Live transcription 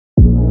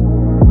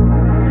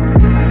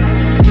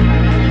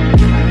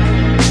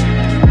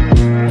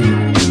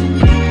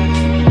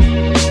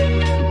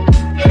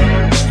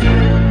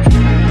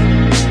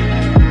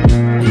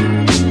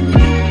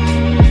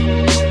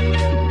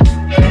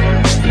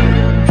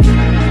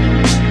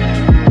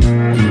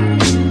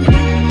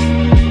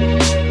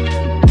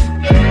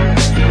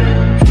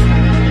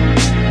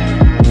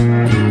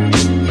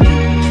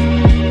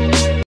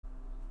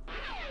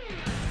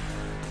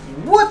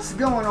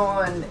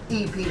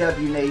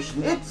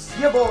It's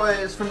your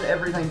boys from the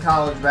Everything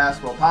College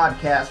Basketball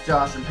Podcast,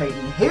 Josh and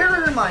Peyton, here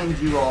to remind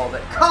you all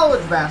that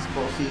college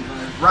basketball season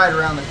is right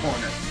around the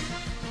corner.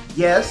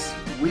 Yes,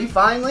 we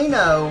finally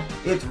know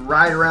it's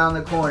right around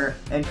the corner.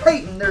 And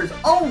Peyton, there's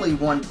only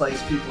one place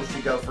people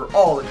should go for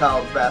all the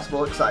college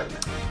basketball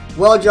excitement.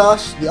 Well,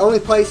 Josh, the only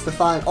place to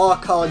find all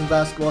college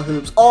basketball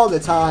hoops all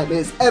the time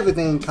is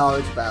Everything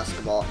College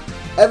Basketball.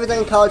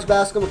 Everything College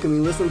Basketball can be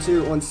listened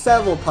to on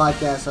several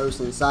podcast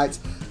hosting sites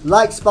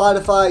like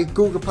Spotify,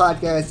 Google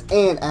Podcasts,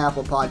 and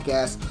Apple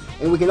Podcasts.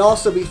 And we can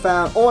also be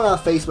found on our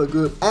Facebook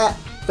group at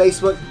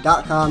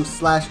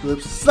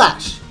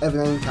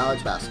facebook.com/groups/Everything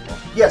College Basketball.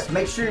 Yes,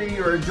 make sure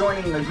you are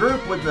joining the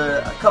group with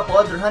a couple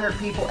other 100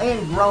 people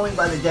and growing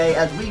by the day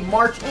as we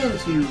march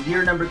into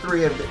year number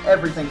 3 of the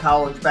Everything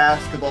College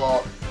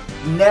Basketball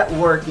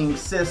networking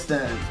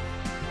system.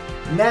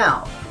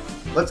 Now,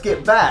 let's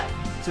get back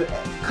to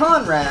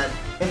Conrad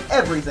and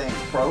Everything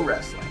Pro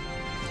Wrestling.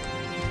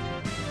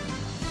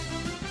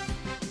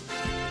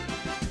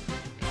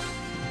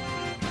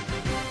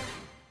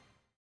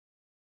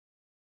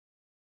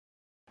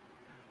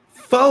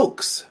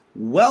 Folks,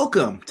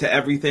 welcome to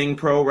Everything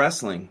Pro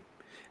Wrestling.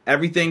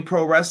 Everything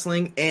Pro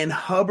Wrestling and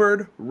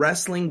Hubbard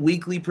Wrestling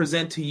Weekly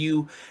present to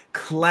you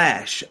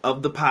Clash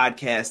of the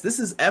Podcast. This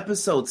is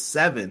episode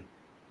 7.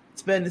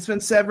 It's been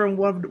 7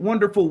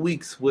 wonderful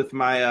weeks with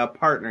my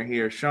partner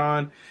here,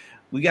 Sean.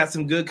 We got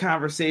some good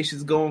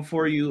conversations going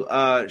for you.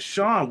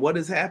 Sean, what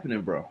is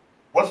happening, bro?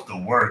 What's the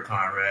word,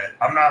 Conrad?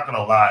 I'm not going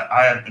to lie.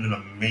 I am in an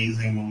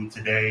amazing mood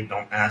today.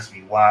 Don't ask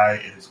me why.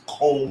 It is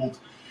cold.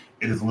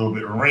 It is a little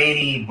bit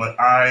rainy, but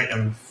I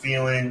am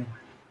feeling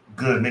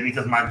good. Maybe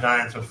because my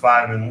Giants are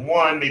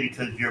 5-1. Maybe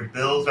because your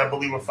Bills, I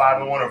believe, are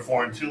 5-1 or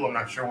 4-2. I'm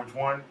not sure which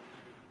one.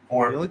 We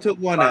only took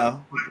one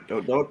out.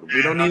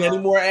 We don't need any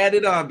more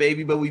added on,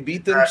 baby. But we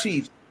beat them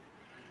Chiefs.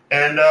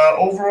 And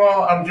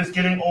overall, I'm just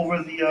getting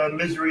over the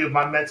misery of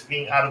my Mets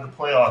being out of the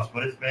playoffs.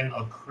 But it's been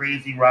a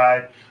crazy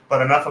ride.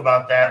 But enough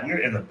about that. We're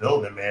in the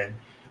building, man.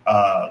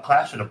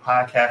 Clash of the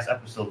Podcast,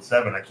 episode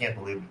 7. I can't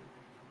believe it.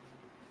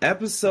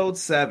 Episode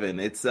 7.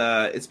 It's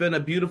been a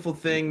beautiful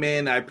thing,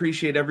 man. I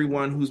appreciate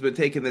everyone who's been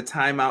taking the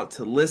time out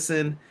to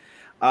listen.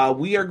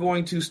 We are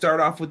going to start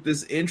off with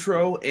this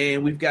intro,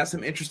 and we've got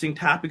some interesting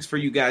topics for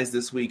you guys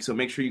this week. So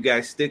make sure you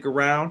guys stick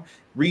around,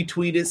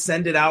 retweet it,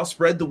 send it out,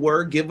 spread the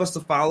word, give us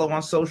a follow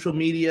on social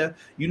media.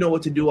 You know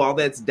what to do. All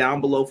that's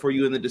down below for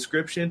you in the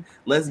description.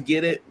 Let's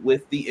get it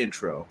with the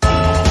intro.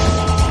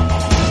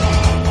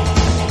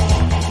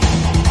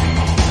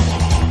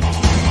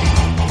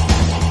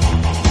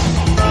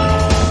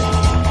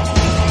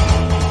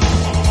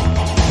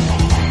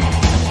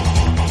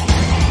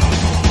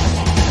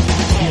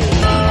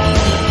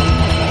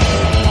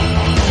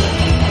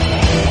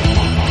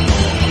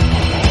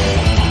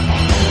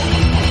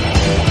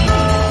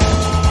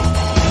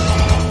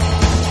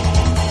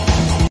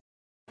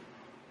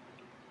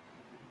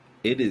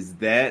 It is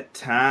that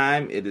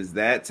time. It is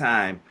that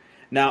time.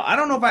 Now, I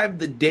don't know if I have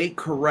the date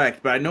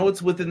correct, but I know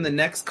it's within the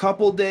next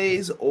couple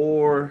days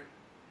or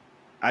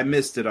I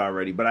missed it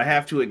already, but I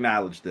have to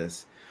acknowledge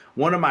this.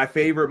 One of my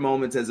favorite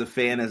moments as a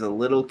fan, as a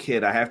little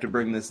kid, I have to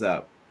bring this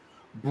up.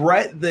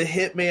 Bret the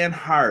Hitman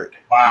Hart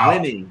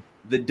winning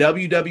the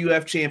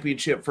WWF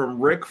Championship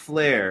from Ric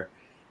Flair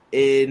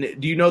in,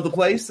 do you know the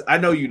place? I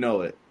know you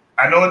know it.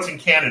 I know it's in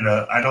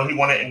Canada. I know he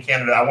won it in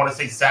Canada. I want to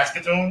say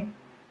Saskatoon.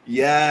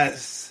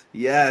 Yes.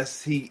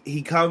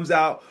 He comes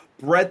out,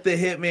 Bret the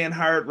Hitman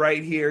Hart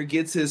right here,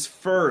 gets his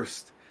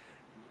first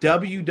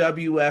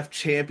WWF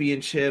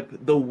championship,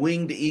 the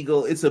Winged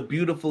Eagle. It's a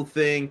beautiful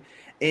thing.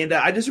 And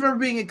I just remember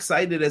being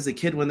excited as a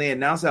kid when they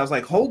announced it. I was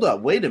like, hold up,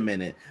 wait a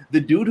minute.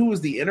 The dude who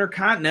was the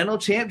Intercontinental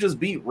Champ just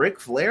beat Ric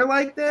Flair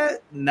like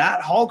that?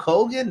 Not Hulk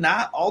Hogan,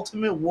 not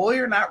Ultimate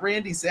Warrior, not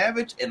Randy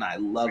Savage. And I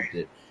loved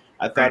it.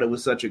 I thought it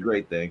was such a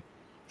great thing.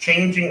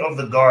 Changing of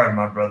the guard,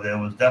 my brother.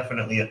 It was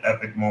definitely an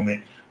epic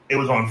moment. It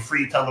was on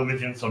free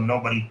television, so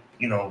nobody,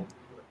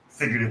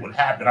 figured it would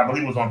happen. I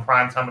believe it was on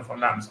primetime, if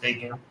I'm not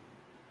mistaken.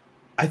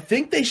 I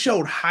think they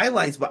showed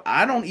highlights, but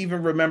I don't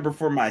even remember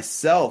for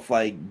myself,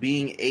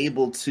 being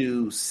able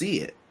to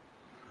see it.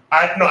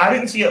 I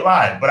didn't see it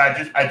live, but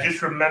I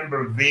just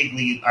remember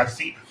vaguely. I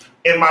see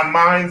in my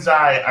mind's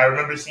eye. I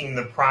remember seeing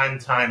the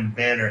primetime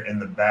banner in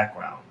the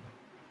background.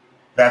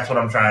 That's what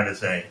I'm trying to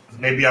say.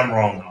 Maybe I'm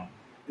wrong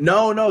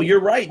though. No, you're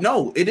right.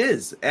 No, it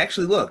is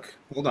actually. Look,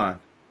 hold on,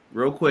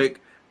 real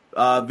quick.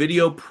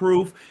 Video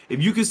proof.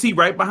 If you can see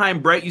right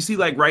behind Bret, you see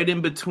right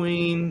in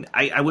between.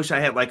 I wish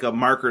I had a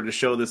marker to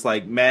show this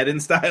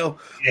Madden style,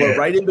 but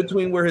right in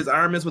between where his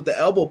arm is with the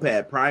elbow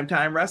pad,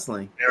 Primetime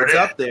Wrestling. It's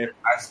up there.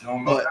 I still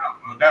no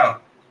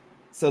doubt.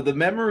 So the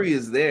memory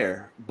is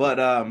there, but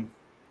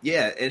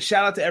yeah. And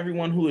shout out to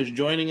everyone who is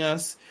joining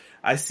us.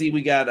 I see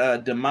we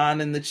got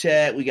Damon in the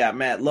chat. We got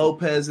Matt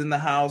Lopez in the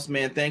house.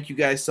 Man, thank you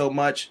guys so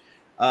much.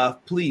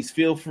 Please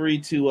feel free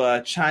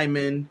to chime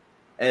in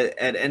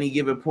at any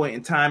given point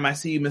in time. I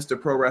see you, Mr.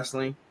 Pro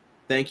Wrestling.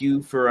 Thank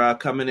you for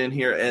coming in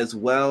here as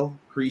well.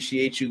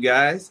 Appreciate you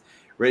guys.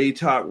 ready to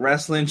talk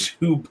wrestling,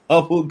 chew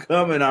bubble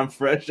gum, and I'm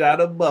fresh out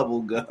of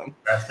bubble gum.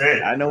 That's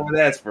it. I know where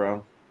that's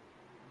from.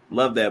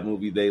 Love that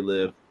movie, They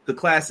Live. The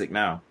classic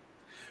now.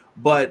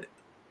 But,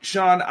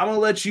 Sean, I'm going to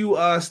let you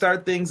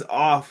start things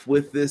off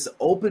with this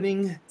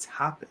opening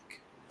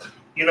topic.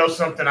 You know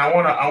something? I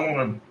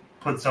wanna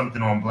put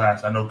something on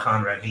blast. I know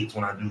Conrad hates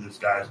when I do this,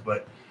 guys,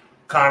 but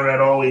Conrad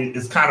always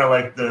is kind of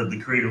like the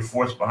creative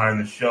force behind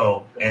the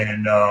show,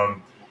 and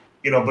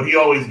but he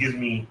always gives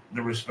me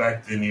the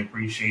respect and the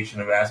appreciation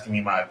of asking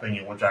me my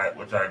opinion, which I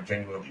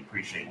genuinely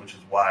appreciate. Which is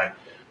why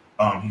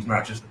he's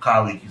not just a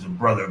colleague; he's a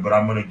brother. But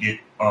I'm gonna get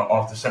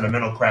off the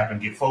sentimental crap and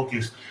get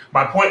focused.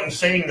 My point in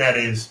saying that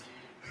is,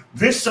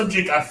 this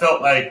subject I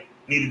felt like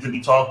needed to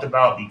be talked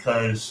about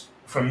because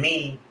for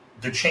me,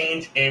 the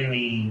change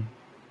in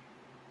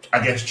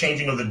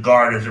changing of the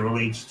guard as it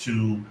relates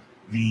to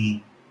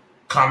the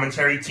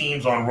commentary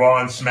teams on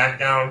Raw and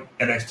SmackDown,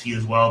 NXT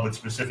as well, but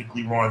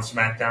specifically Raw and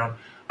SmackDown,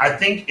 I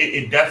think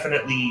it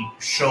definitely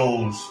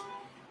shows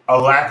a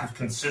lack of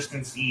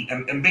consistency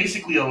and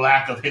basically a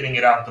lack of hitting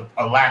it out the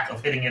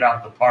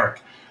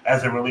park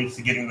as it relates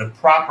to getting the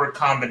proper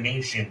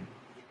combination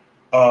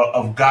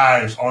of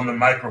guys on the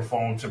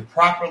microphone to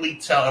properly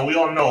tell. And we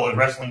all know as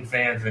wrestling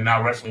fans and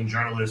now wrestling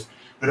journalists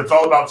that it's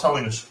all about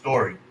telling a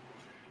story.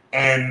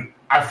 And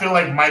I feel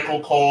like Michael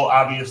Cole,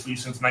 obviously,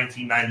 since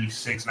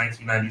 1996,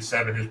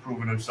 1997, has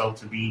proven himself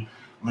to be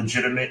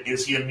legitimate.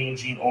 Is he a Mean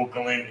Gene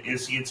Okerlund?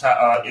 Is he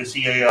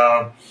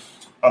a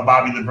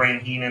Bobby the Brain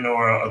Heenan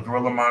or a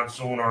Gorilla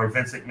Monsoon or a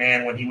Vince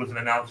McMahon when he was an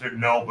announcer?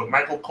 No, but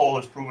Michael Cole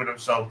has proven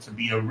himself to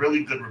be a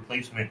really good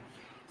replacement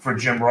for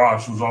Jim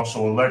Ross, who's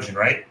also a legend,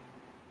 right?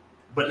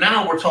 But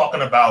now we're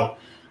talking about,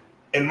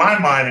 in my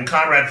mind, and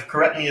Conrad,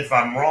 correct me if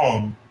I'm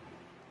wrong,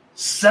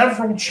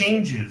 several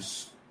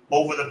changes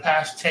over the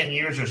past 10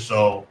 years or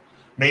so,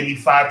 maybe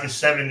 5 to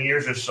 7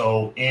 years or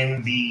so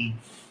in the,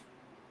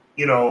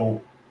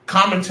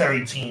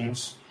 commentary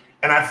teams.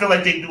 And I feel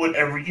like they do it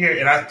every year.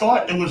 And I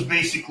thought it was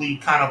basically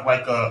kind of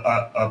like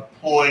a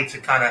ploy to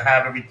kind of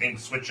have everything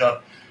switch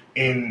up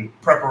in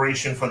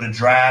preparation for the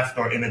draft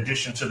or in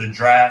addition to the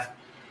draft.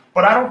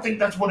 But I don't think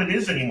that's what it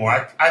is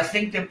anymore. I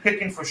think they're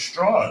picking for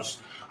straws.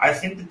 I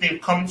think that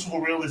they've come to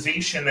a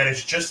realization that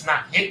it's just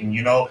not hitting,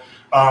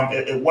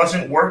 It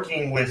wasn't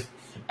working with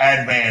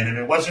Advan, and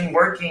it wasn't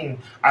working.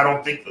 I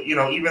don't think,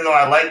 even though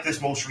I like this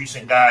most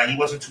recent guy, he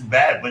wasn't too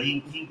bad, but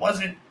he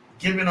wasn't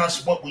giving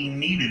us what we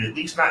needed, at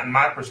least not in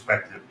my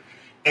perspective.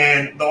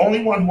 And the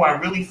only one who I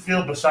really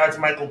feel, besides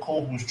Michael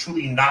Cole, who's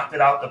truly knocked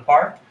it out the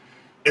park,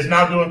 is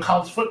now doing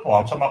college football.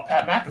 I'm talking about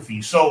Pat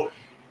McAfee. So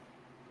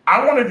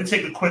I wanted to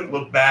take a quick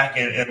look back,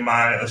 and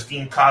my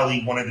esteemed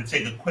colleague wanted to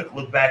take a quick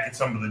look back at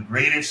some of the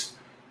greatest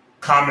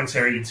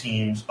commentary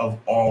teams of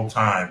all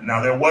time.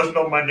 Now, there was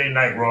no Monday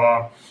Night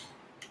Raw,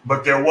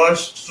 but there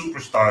was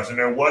Superstars, and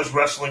there was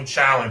Wrestling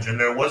Challenge, and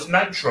there was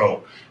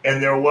Nitro,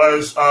 and there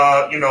was,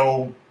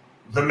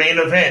 the Main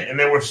Event, and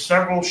there were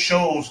several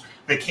shows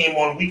that came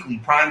on weekly,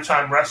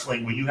 Primetime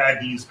Wrestling, where you had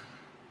these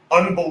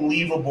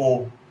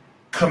unbelievable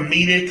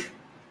comedic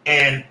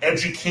and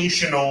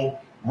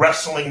educational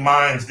wrestling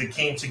minds that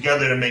came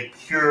together to make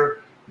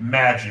pure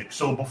magic.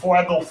 So before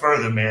I go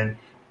further, man,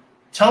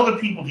 tell the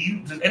people,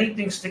 does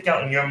anything stick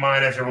out in your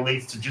mind as it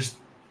relates to just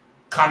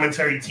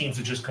commentary teams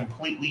that just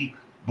completely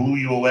blew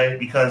you away?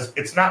 Because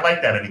it's not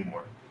like that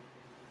anymore.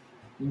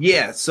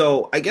 Yeah,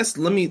 so I guess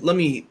let me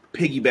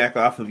piggyback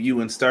off of you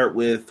and start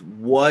with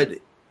what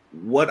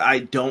I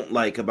don't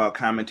like about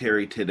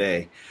commentary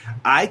today.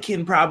 I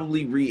can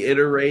probably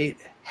reiterate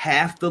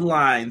half the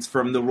lines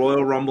from the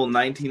Royal Rumble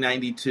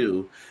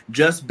 1992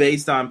 just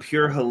based on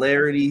pure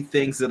hilarity,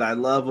 things that I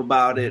love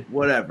about it,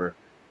 whatever.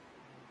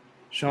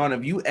 Sean,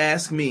 if you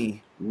ask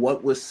me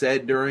what was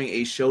said during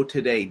a show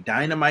today,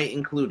 Dynamite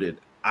included,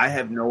 I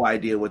have no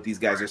idea what these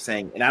guys are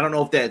saying. And I don't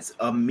know if that's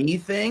a me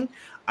thing.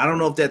 I don't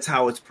know if that's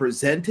how it's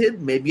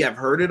presented. Maybe I've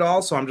heard it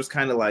all, so I'm just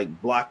kind of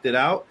like blocked it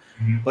out.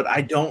 Mm-hmm. But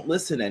I don't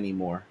listen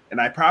anymore.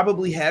 And I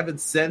probably haven't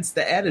since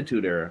the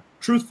Attitude Era,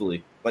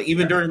 truthfully. Like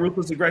even during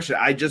Ruthless Aggression,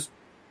 I just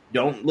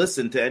don't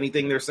listen to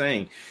anything they're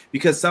saying.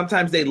 Because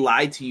sometimes they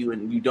lie to you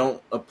and you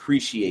don't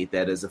appreciate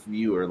that as a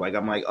viewer. Like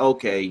I'm like,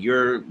 okay,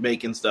 you're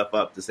making stuff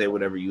up to say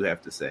whatever you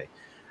have to say.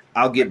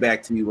 I'll get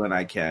back to you when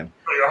I can.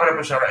 You're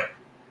 100% right.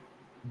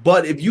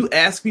 But if you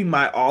ask me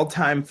my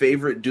all-time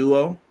favorite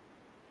duo,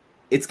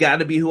 it's got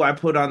to be who I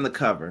put on the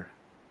cover.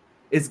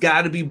 It's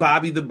got to be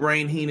Bobby the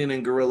Brain Heenan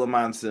and Gorilla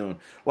Monsoon.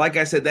 Like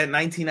I said, that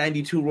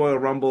 1992 Royal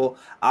Rumble,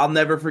 I'll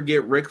never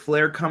forget Ric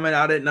Flair coming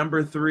out at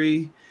number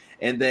 3,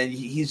 and then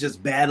he's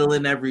just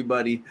battling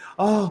everybody.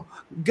 Oh,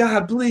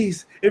 God,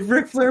 please. If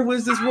Ric Flair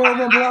wins this Royal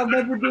Rumble, I'll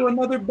never do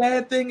another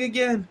bad thing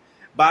again.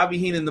 Bobby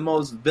Heenan, the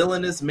most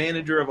villainous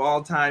manager of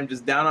all time,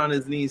 just down on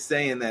his knees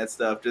saying that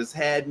stuff, just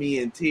had me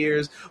in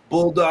tears.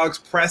 Bulldogs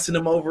pressing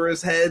him over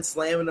his head,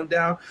 slamming him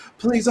down.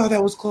 Please, oh,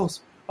 that was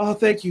close. Oh,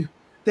 thank you.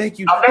 Thank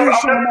you.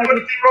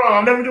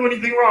 I'll never do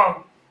anything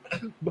wrong.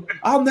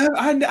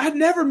 I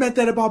never meant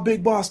that about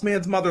Big Boss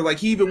Man's mother. Like,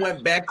 he even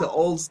went back to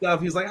old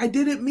stuff. He's like, I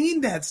didn't mean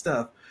that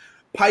stuff.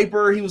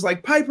 Piper, he was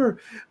like, Piper,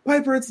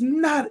 it's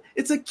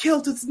a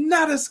kilt, it's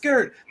not a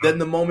skirt. Then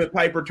the moment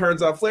Piper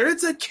turns off Flair,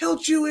 it's a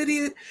kilt, you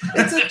idiot.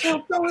 It's a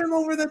kilt, throw him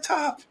over the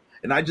top.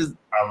 And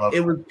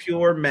it was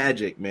pure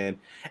magic, man.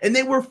 And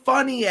they were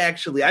funny,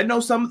 actually. I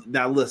know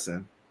now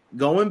listen,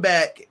 going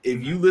back,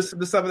 if you listen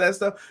to some of that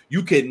stuff,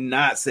 you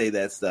cannot say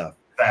that stuff.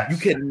 You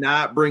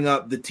cannot bring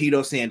up the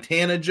Tito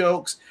Santana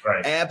jokes.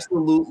 Right.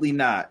 Absolutely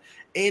not.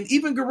 And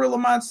even Gorilla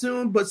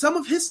Monsoon, but some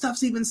of his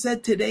stuff's even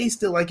said today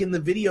still, like in the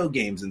video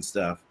games and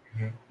stuff.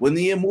 Mm-hmm. When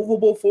the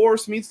immovable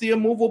force meets the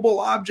immovable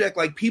object,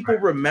 like people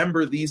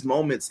remember these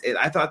moments. And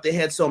I thought they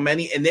had so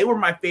many, and they were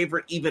my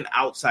favorite even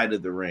outside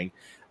of the ring.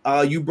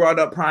 You brought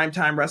up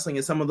Primetime Wrestling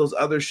and some of those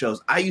other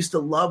shows. I used to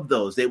love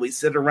those. They would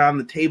sit around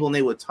the table and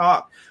they would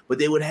talk, but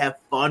they would have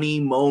funny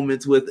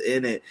moments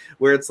within it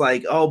where it's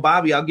like, oh,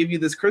 Bobby, I'll give you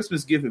this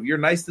Christmas gift if you're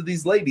nice to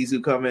these ladies who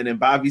come in. And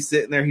Bobby's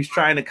sitting there. He's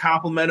trying to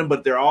compliment them,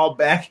 but they're all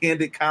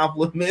backhanded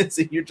compliments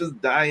and you're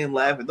just dying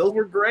laughing. Those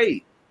were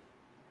great.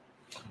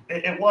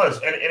 It was.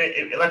 And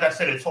it, like I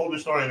said, it told the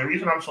story. And the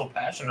reason I'm so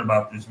passionate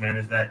about this, man,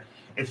 is that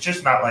it's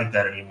just not like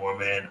that anymore,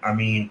 man. I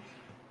mean,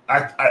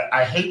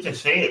 I hate to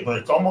say it, but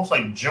it's almost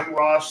like Jim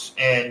Ross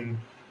and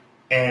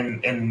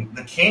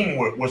the King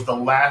was the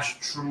last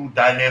true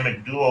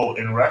dynamic duo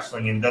in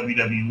wrestling in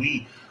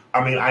WWE.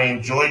 I mean, I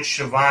enjoyed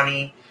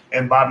Shivani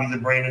and Bobby the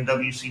Brain in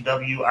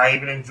WCW. I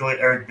even enjoyed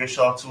Eric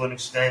Bischoff to an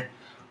extent.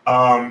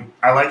 I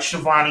like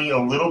Shivani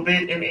a little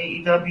bit in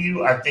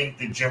AEW. I think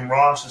that Jim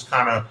Ross is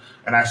kind of,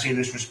 and I say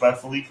this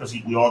respectfully because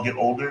we all get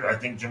older. I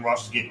think Jim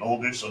Ross is getting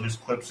older, so his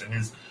clips and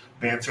his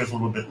banter is a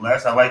little bit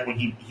less. I like when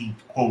he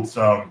quotes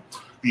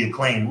the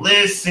Acclaim.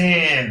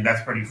 Listen,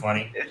 that's pretty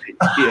funny.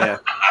 Yeah,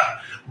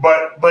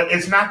 but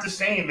it's not the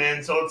same,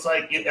 man. So it's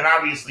like, and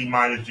obviously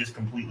mine is just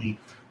completely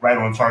right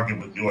on target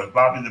with yours.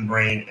 Bobby the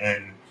Brain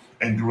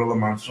and Gorilla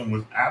Monsoon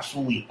was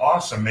absolutely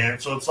awesome, man.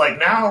 So it's like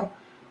now,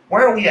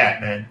 where are we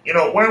at, man? You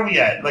know, where are we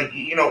at? Like,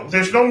 you know,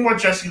 there's no more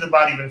Jesse the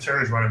Body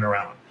Venturas running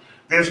around.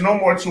 There's no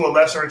more, to a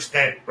lesser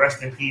extent,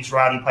 rest in peace,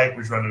 Roddy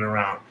Piper's running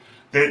around.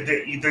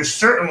 There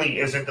certainly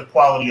isn't the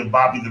quality of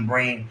Bobby the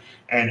Brain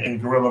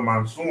and Gorilla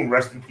Monsoon.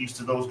 Rest in peace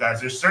to those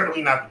guys. There's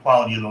certainly not the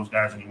quality of those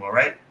guys anymore,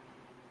 right?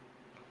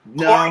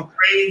 No.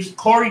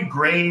 Corey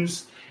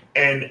Graves,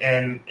 and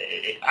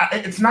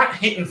it's not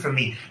hitting for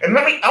me. And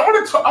I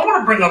want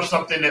to bring up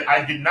something that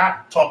I did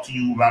not talk to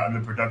you about in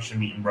the production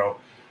meeting, bro.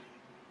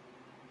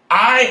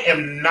 I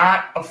am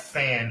not a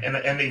fan,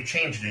 and they've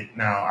changed it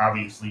now,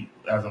 obviously,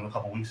 as of a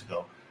couple weeks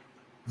ago.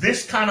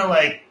 This kind of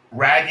like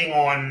ragging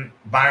on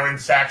Byron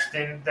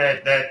Saxton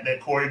that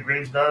Corey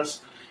Graves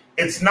does,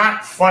 it's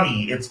not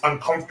funny. It's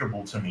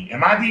uncomfortable to me.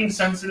 Am I being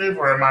sensitive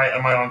or am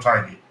I on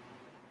target?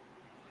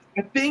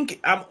 I think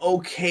I'm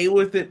okay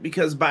with it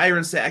because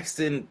Byron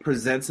Saxton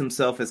presents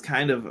himself as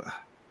kind of,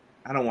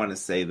 I don't want to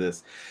say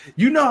this.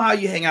 You know how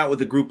you hang out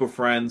with a group of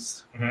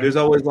friends? Mm-hmm. There's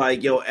always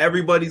like, yo,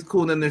 everybody's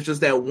cool. And then there's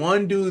just that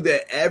one dude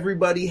that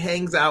everybody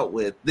hangs out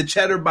with. The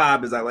Cheddar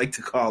Bob, as I like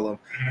to call him.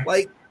 Mm-hmm.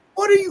 Like,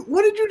 what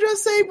did you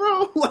just say,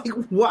 bro? Like,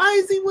 why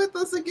is he with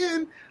us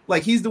again?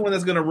 Like, he's the one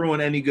that's going to ruin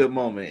any good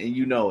moment, and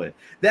you know it.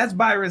 That's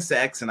Byron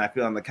Saxton, I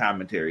feel, on the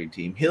commentary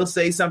team. He'll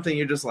say something,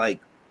 you're just like,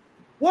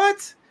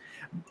 what?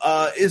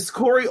 Is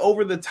Corey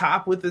over the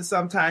top with it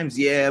sometimes?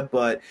 Yeah,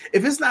 but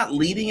if it's not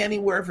leading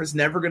anywhere, if it's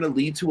never going to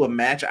lead to a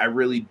match, I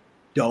really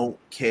don't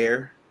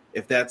care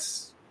if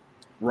that's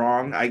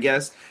wrong, I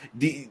guess.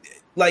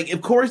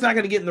 If Corey's not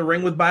going to get in the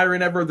ring with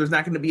Byron ever, there's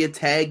not going to be a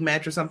tag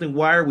match or something,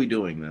 why are we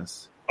doing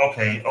this?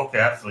 Okay,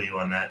 I feel you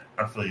on that.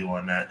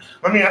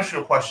 Let me ask you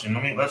a question.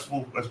 Let's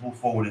move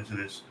forward into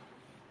this.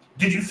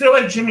 Did you feel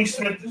like Jimmy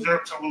Smith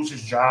deserved to lose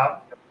his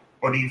job,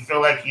 or do you feel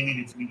like he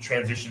needed to be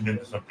transitioned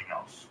into something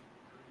else?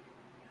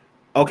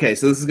 Okay,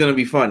 so this is going to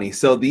be funny.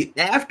 So the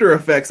after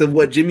effects of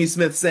what Jimmy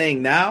Smith's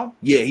saying now,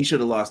 yeah, he should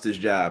have lost his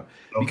job.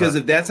 Okay. Because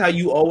if that's how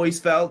you always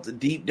felt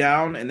deep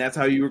down and that's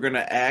how you were going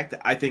to act,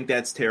 I think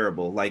that's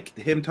terrible. Like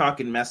him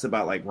talking mess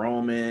about like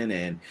Roman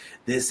and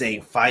this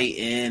ain't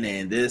fighting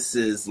and this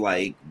is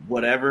like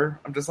whatever.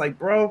 I'm just like,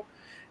 bro,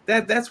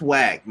 that's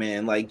whack,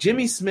 man. Like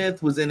Jimmy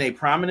Smith was in a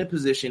prominent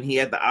position. He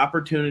had the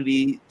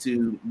opportunity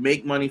to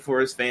make money for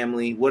his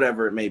family,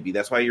 whatever it may be.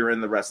 That's why you're in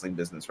the wrestling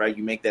business, right?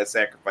 You make that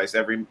sacrifice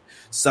every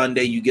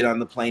Sunday. You get on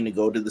the plane to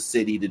go to the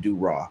city to do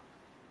Raw.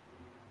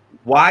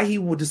 Why he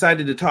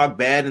decided to talk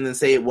bad and then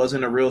say it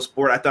wasn't a real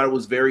sport, I thought it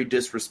was very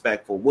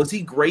disrespectful. Was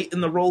he great in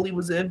the role he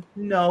was in?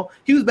 No.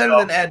 He was better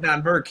than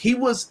Adnan Burke. He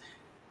was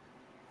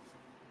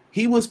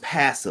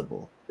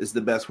passable. Is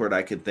the best word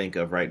I could think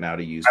of right now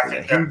to use for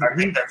that. I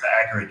think that's an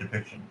accurate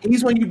depiction.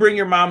 He's when you bring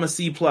your mom a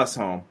C+ home.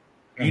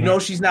 Mm-hmm. You know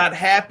she's not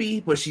happy,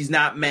 but she's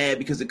not mad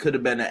because it could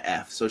have been an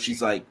F. So she's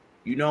like,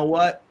 you know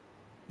what?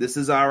 This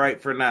is all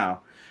right for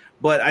now.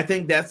 But I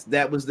think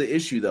that was the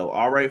issue, though.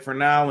 All right for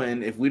now,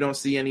 and if we don't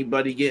see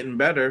anybody getting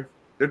better,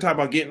 they're talking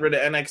about getting rid of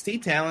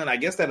NXT talent. I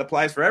guess that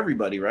applies for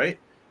everybody, right?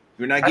 If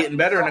you're not getting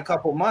better in a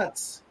couple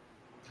months.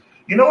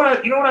 You know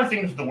what I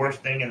think is the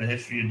worst thing in the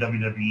history of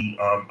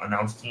WWE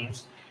announced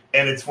teams?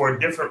 And it's for a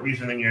different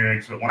reason than your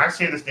expert. When I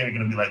say this thing, you're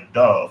going to be like,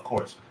 duh, of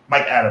course.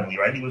 Mike Adamle,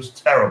 right? He was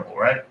terrible,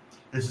 right?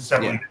 This is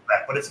several years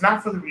back. But it's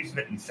not for the reason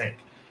that you think.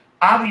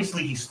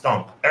 Obviously, he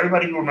stunk.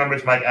 Everybody who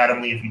remembers Mike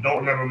Adamle, if you don't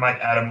remember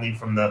Mike Adamle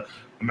from the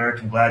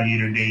American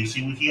Gladiator days,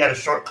 he had a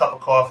short cup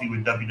of coffee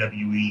with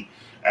WWE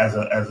as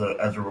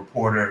a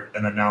reporter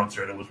and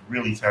announcer, and it was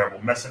really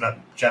terrible. Messing up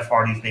Jeff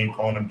Hardy's name,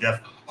 calling him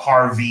Jeff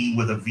Harvey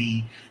with a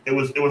V. It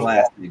was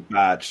plastic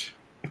botch.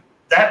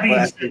 That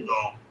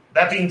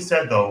being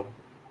said, though,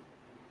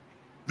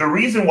 the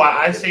reason why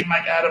I say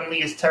Mike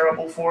Adamle is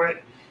terrible for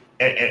it,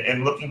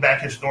 and looking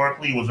back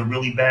historically, was a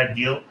really bad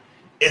deal,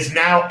 is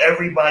now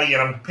everybody,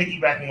 and I'm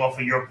piggybacking off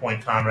of your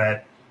point,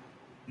 Conrad,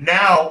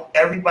 now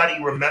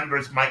everybody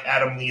remembers Mike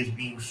Adamle as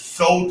being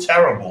so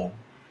terrible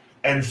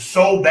and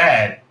so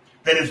bad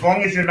that as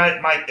long as you're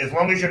not Mike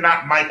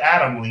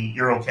Adamle,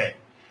 you're okay.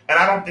 And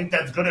I don't think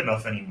that's good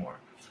enough anymore.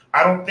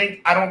 I don't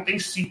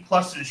think C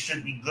pluses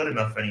should be good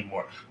enough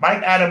anymore.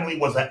 Mike Adamle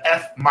was an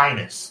F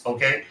minus,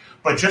 okay?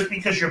 But just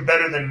because you're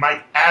better than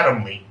Mike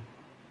Adamle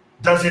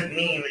doesn't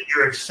mean that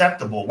you're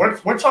acceptable.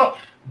 We're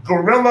talking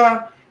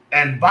Gorilla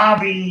and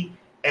Bobby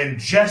and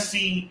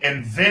Jesse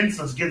and Vince.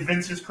 Let's give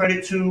Vince his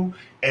credit too,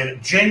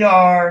 and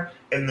JR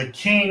and the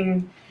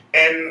King,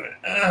 and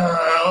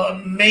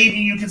maybe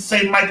you could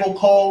say Michael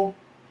Cole.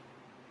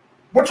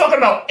 We're talking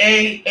about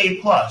A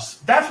plus.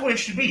 That's what it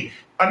should be.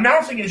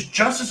 Announcing is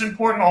just as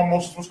important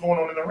almost as what's going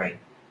on in the ring.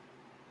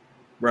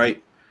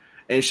 Right.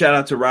 And shout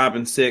out to Rob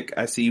and Sick.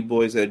 I see you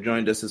boys that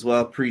joined us as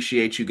well.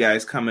 Appreciate you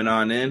guys coming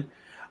on in.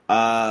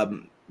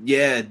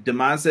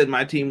 Damon said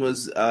my team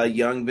was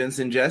young Vince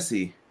and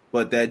Jesse,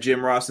 but that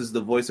Jim Ross is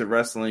the voice of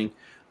wrestling.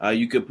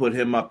 You could put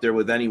him up there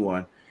with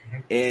anyone.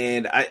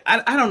 And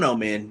I don't know,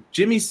 man.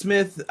 Jimmy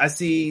Smith,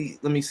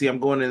 let me see, I'm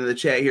going into the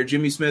chat here.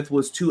 Jimmy Smith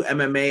was too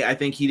MMA. I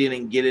think he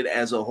didn't get it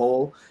as a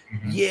whole.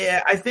 Mm-hmm.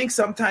 Yeah, I think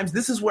sometimes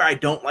this is where I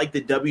don't like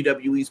the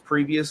WWE's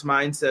previous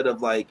mindset of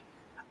like,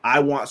 I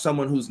want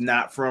someone who's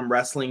not from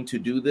wrestling to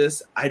do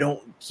this. I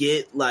don't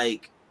get I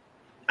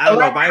don't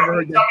know if I ever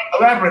heard that.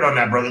 Elaborate on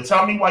that, brother.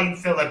 Tell me why you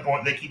feel like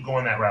they keep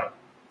going that route.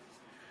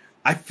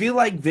 I feel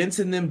like Vince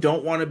and them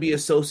don't want to be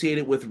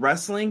associated with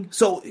wrestling.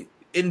 So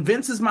in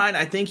Vince's mind,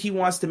 I think he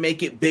wants to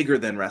make it bigger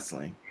than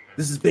wrestling.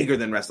 This is bigger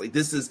than wrestling.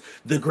 This is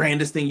the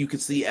grandest thing you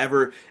could see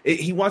ever.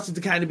 He wants it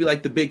to kind of be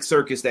like the big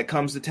circus that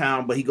comes to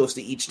town, but he goes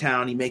to each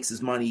town, he makes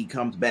his money, he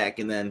comes back,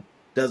 and then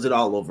does it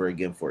all over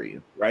again for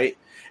you, right?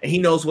 And he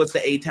knows what's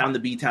the A town, the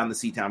B town, the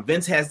C town.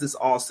 Vince has this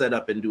all set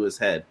up into his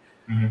head.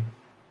 Mm-hmm.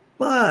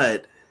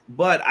 But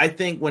I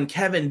think when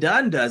Kevin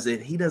Dunn does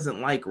it, he doesn't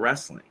like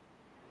wrestling.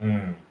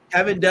 Mm.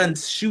 Kevin Dunn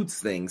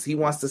shoots things. He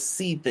wants to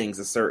see things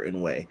a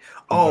certain way.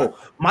 Oh,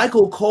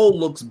 Michael Cole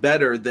looks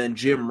better than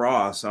Jim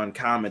Ross on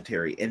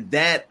commentary, and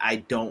that I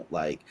don't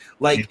like.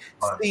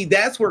 See,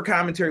 that's where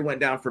commentary went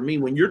down for me.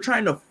 When you're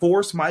trying to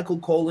force Michael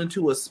Cole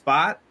into a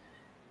spot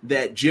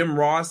that Jim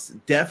Ross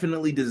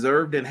definitely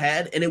deserved and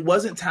had, and it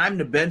wasn't time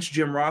to bench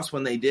Jim Ross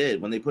when they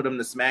put him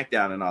to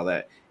SmackDown and all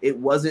that. It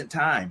wasn't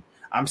time.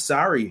 I'm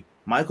sorry.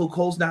 Michael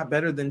Cole's not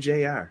better than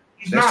JR.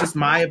 That's just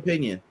my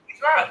opinion. He's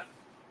not.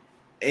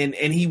 And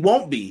he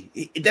won't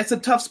be. That's a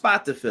tough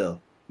spot to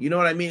fill. You know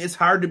what I mean? It's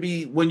hard to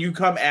be, when you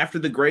come after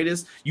the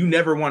greatest, you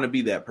never want to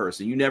be that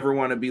person. You never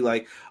want to be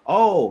like,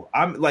 oh,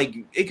 I'm like,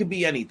 it could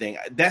be anything.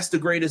 That's the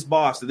greatest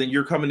boss. And then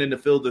you're coming in to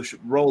fill the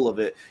role of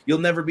it. You'll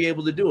never be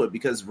able to do it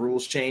because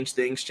rules change,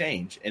 things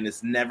change, and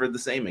it's never the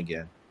same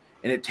again.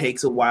 And it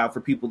takes a while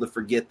for people to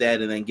forget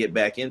that and then get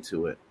back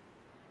into it.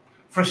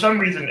 For some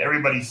reason,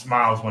 everybody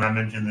smiles when I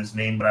mention this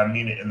name, but I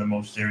mean it in the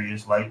most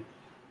serious light.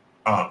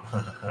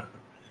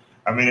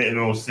 I mean it in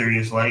the most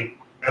serious light.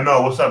 I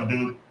know, what's up,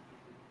 dude?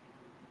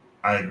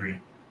 I agree.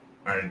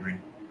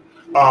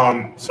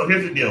 So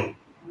here's the deal.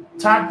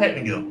 Todd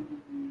Pettengill.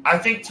 I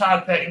think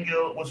Todd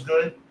Pettengill was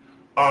good.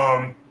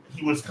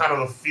 He was kind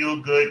of a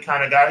feel-good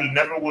kind of guy. He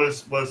never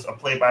was a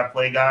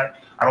play-by-play guy.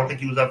 I don't think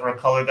he was ever a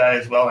color guy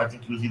as well. I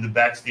think he was either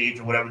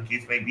backstage or whatever the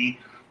case may be.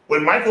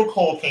 When Michael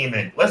Cole came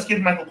in, let's give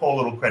Michael Cole a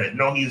little credit.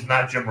 No, he's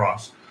not Jim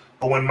Ross.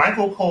 But when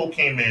Michael Cole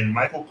came in,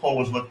 Michael Cole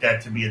was looked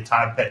at to be a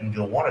Todd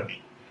Pettengill wannabe.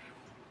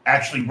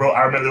 Actually,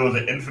 I remember there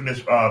was an infamous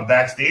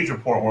backstage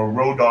report where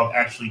Road Dogg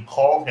actually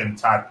called him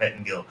Todd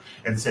Pettengill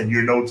and said,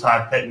 "You're no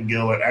Todd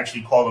Pettengill," or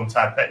actually called him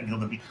Todd Pettengill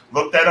to be.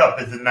 Look that up.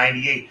 It's in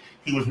 '98.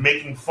 He was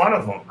making fun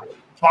of him,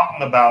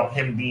 talking about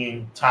him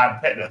being a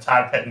Todd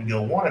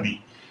Pettengill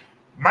wannabe.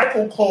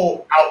 Michael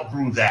Cole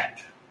outgrew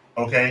that.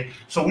 Okay,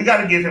 so we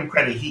got to give him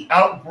credit. He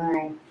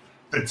outgrew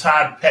the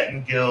Todd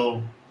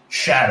Pettengill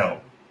shadow.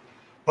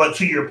 But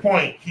to your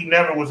point, he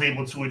never was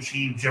able to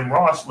achieve Jim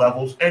Ross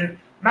levels, and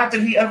not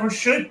that he ever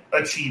should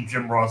achieve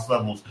Jim Ross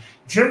levels.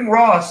 Jim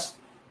Ross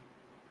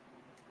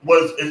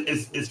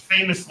is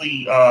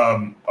famously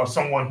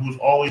someone who's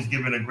always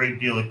given a great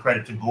deal of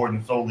credit to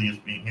Gordon Solie as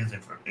being his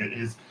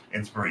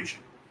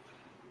inspiration.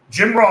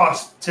 Jim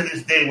Ross, to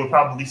this day, would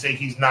probably say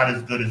he's not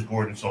as good as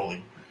Gordon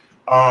Solie.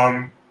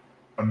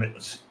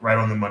 Right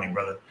on the money,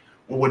 brother.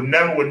 Would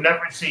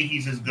never say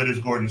he's as good as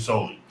Gordon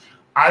Solie.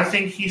 I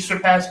think he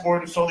surpassed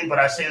Gordon Solie, but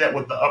I say that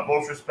with the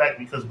utmost respect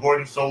because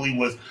Gordon Solie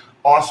was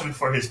awesome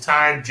for his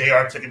time.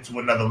 JR took it to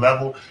another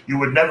level. You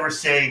would never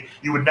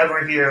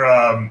hear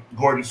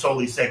Gordon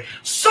Solie say,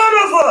 son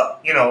of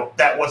a,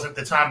 that wasn't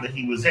the time that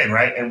he was in,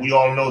 right? And we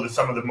all know that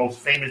some of the most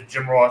famous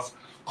Jim Ross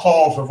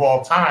calls of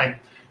all time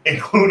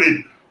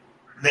included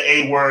the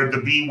A word,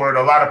 the B word,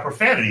 a lot of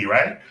profanity,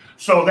 right?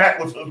 So that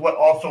was what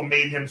also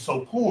made him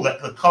so cool,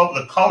 that the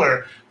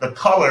color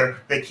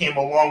that came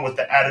along with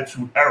the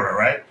Attitude Era,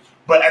 right?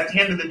 But at the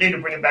end of the day, to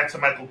bring it back to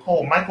Michael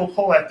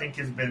Cole, I think,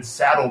 has been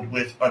saddled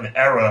with an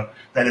era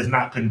that is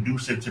not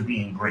conducive to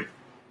being great.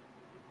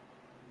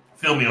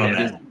 Feel me on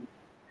that.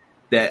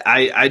 That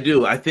I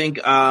do. I think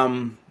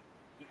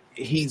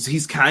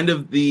he's kind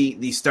of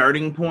the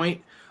starting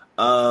point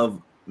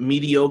of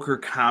mediocre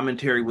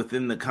commentary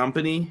within the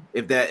company,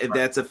 if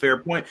that's a fair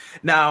point.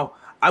 Now,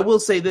 I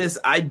will say this.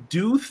 I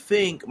do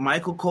think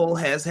Michael Cole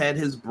has had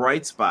his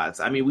bright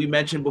spots. I mean, we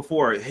mentioned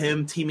before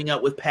him teaming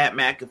up with Pat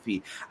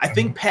McAfee. I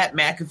think Pat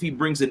McAfee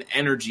brings an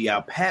energy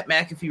out. Pat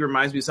McAfee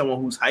reminds me of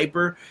someone who's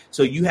hyper,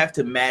 so you have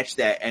to match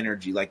that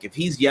energy. Like, if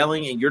he's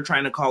yelling and you're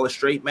trying to call a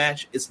straight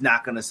match, it's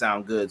not going to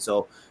sound good.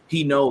 So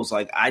he knows,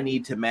 like, I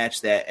need to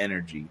match that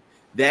energy.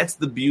 That's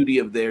the beauty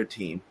of their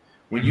team.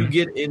 When you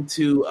get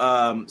into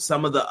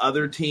some of the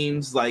other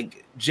teams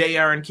like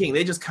JR and King,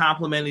 they just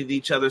complemented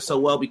each other so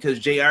well because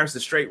JR is the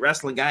straight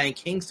wrestling guy and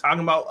King's talking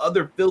about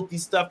other filthy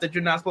stuff that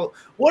you're not supposed.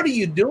 What are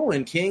you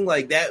doing, King?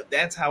 Like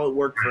that's how it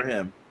worked for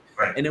him.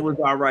 Right. And it was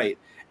all right.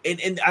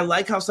 And I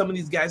like how some of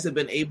these guys have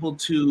been able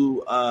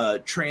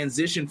to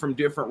transition from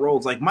different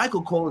roles. Like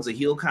Michael Cole as a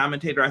heel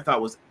commentator, I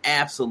thought was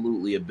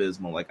absolutely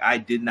abysmal. Like I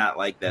did not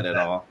like that at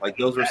all. Like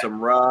those were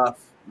some rough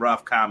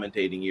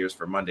commentating years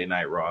for Monday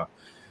Night Raw.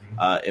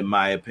 In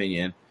my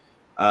opinion.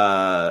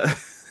 Oh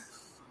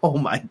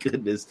my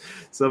goodness.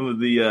 Some of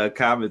the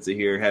comments in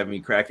here have me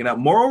cracking up.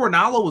 Mauro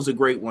Ranallo was a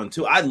great one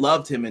too. I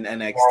loved him in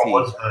NXT.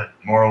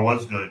 Mauro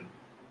was good.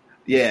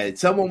 Yeah,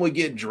 someone would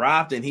get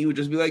dropped and he would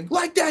just be like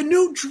that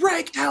new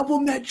Drake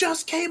album that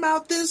just came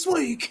out this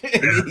week.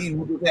 And he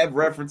would have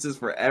references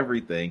for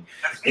everything.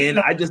 And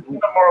I just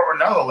Mauro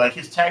Ranallo, like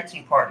his tag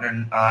team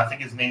partner, I think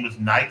his name was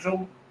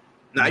Nigel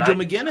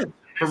McGuinness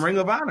from Ring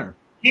of Honor.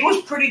 He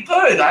was pretty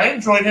good. I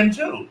enjoyed him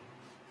too.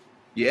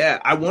 Yeah,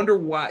 I wonder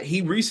why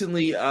he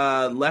recently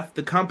left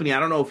the company. I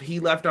don't know if he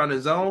left on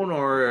his own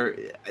or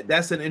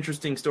that's an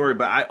interesting story,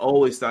 but I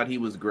always thought he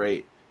was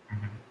great.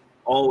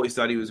 Always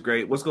thought he was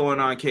great. What's going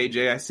on,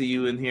 KJ? I see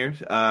you in here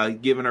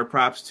giving our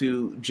props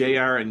to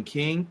JR and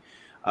King.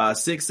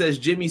 Six says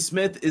Jimmy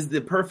Smith is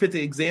the perfect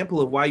example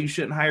of why you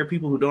shouldn't hire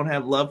people who don't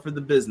have love for the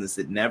business.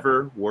 It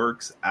never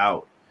works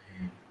out.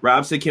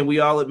 Rob said, can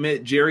we all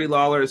admit Jerry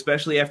Lawler,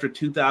 especially after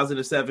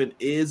 2007,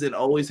 is and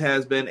always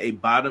has been a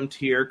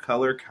bottom-tier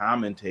color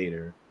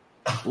commentator?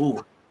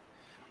 Ooh.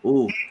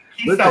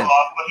 He fell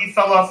off, but he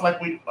fell off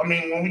like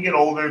when we get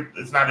older,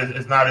 it's not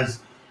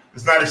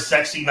as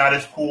sexy, not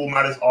as cool,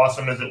 not as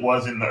awesome as it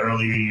was in the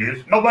earlier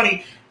years.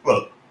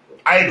 Look,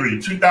 I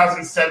agree.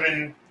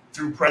 2007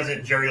 through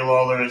present, Jerry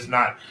Lawler is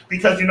not,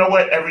 because you know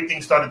what?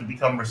 Everything started to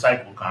become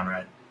recycled,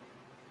 Conrad.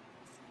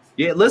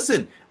 Yeah,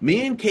 listen,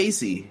 me and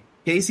Casey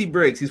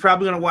Briggs, he's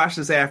probably going to watch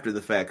this after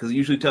the fact because he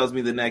usually tells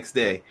me the next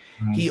day.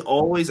 Mm-hmm. He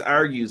always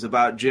argues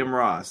about Jim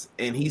Ross,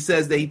 and he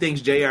says that he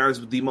thinks JR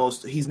is the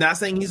most – he's not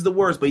saying he's the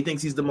worst, but he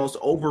thinks he's the most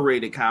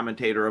overrated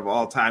commentator of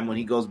all time when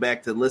he goes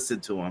back to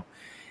listen to him.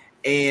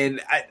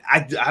 And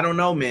I don't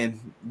know, man.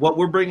 What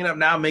we're bringing up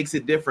now makes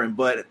it different,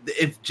 but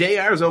if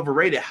JR is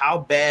overrated, how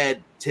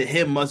bad to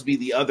him must be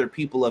the other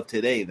people of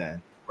today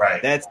then?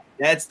 Right.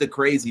 That's the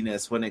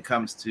craziness when it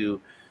comes to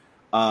 –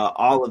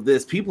 all of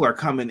this. People are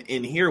coming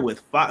in here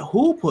with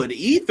who put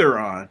Ether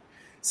on?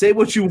 Say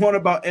what you want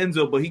about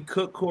Enzo, but he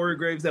cooked Corey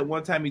Graves that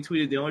one time. He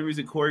tweeted the only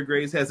reason Corey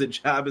Graves has a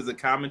job as a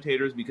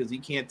commentator is because he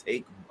can't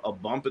take a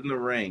bump in the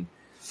ring.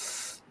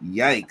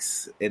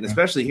 Yikes. And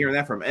especially hearing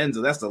that from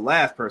Enzo, that's the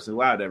last person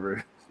who I'd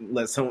ever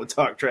let someone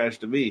talk trash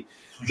to me.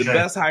 The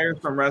best hires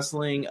from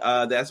wrestling,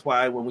 that's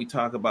why when we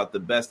talk about the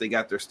best, they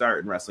got their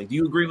start in wrestling. Do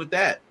you agree with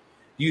that?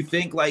 You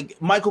think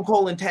like Michael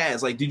Cole and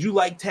Taz, like, did you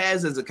like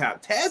Taz as a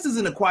cop? Taz is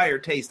an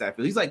acquired taste, I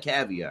feel. He's like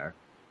caviar.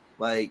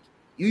 Like,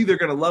 you either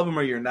going to love him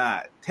or you're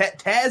not.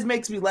 Taz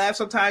makes me laugh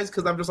sometimes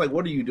because I'm just like,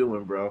 what are you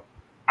doing, bro?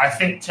 I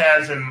think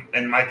Taz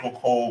and Michael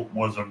Cole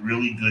was a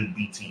really good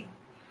B team.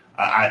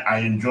 I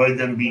enjoyed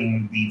them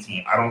being B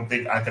team. I don't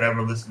think I could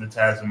ever listen to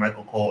Taz and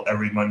Michael Cole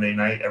every Monday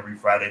night, every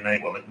Friday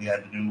night, like we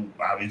had to do,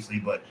 obviously.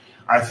 But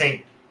I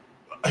think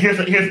here's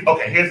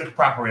the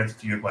proper answer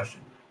to your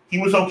question. He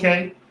was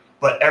okay.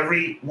 But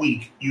every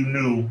week, you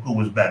knew who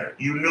was better.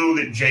 You knew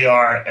that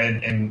JR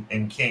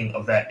and King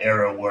of that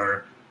era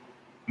were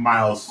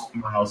miles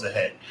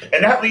ahead.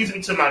 And that leads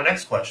me to my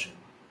next question.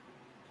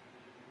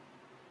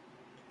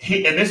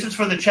 And this is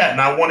for the chat,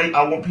 and I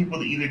want people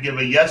to either give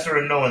a yes or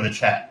a no in the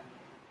chat.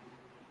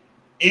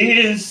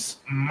 Is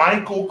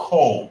Michael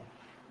Cole,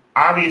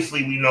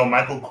 obviously we know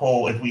Michael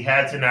Cole, if we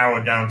had to narrow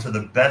it down to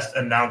the best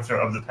announcer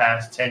of the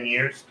past 10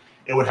 years,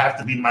 it would have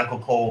to be Michael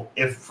Cole,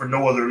 if for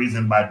no other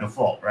reason by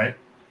default, right?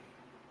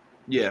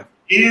 Yeah.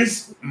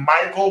 Is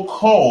Michael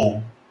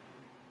Cole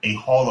a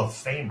Hall of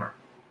Famer?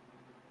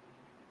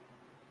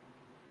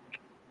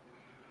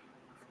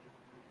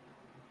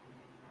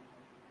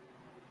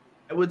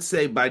 I would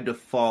say by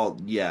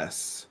default,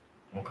 yes.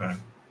 Okay.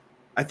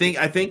 I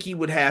think he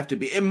would have to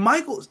be. And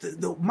Michael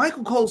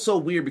Cole's so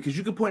weird because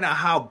you could point out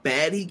how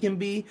bad he can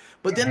be,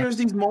 but then there's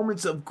these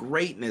moments of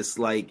greatness,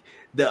 like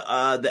the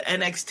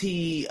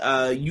NXT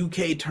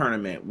UK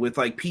tournament with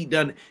like Pete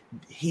Dunne.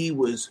 He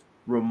was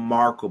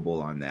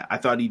remarkable on that. I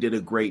thought he did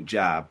a great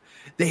job.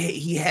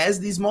 He has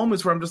these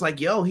moments where I'm just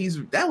like, yo,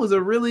 that was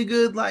a really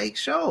good like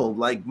show.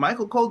 Like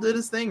Michael Cole did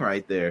his thing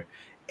right there,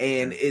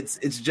 and it's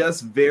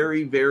just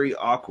very, very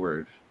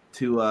awkward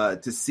to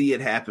see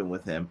it happen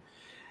with him.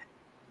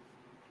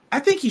 I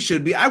think he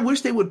should be. I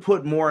wish they would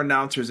put more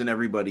announcers and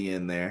everybody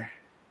in there.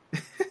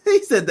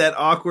 He said that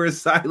awkward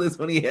silence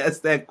when he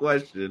asked that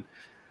question.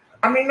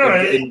 I mean, no.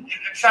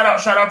 Shout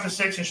out to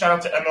Six and shout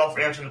out to ML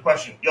for answering the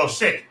question. Yo,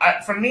 Sick.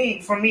 For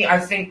me, I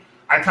think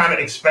I kind of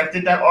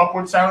expected that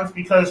awkward silence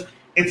because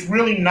it's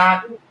really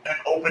not an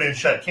open and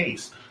shut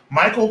case.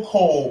 Michael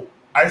Cole,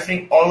 I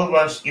think all of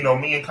us,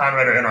 me and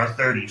Conrad are in our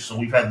 30s, so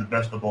we've had the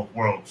best of both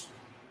worlds.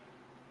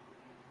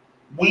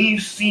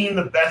 We've seen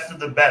the best of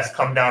the best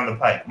come down the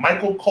pipe.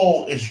 Michael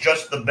Cole is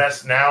just the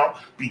best now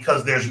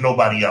because there's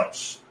nobody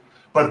else.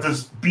 But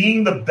does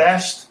being the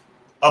best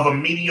of a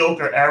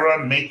mediocre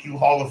era make you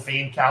Hall of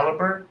Fame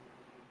caliber?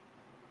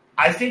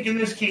 I think in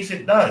this case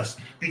it does.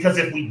 Because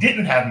if we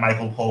didn't have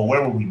Michael Cole,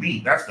 where would we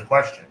be? That's the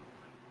question.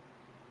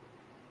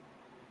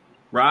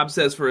 Rob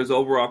says for his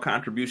overall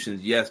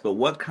contributions, yes, but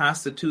what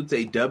constitutes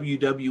a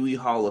WWE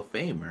Hall of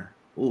Famer?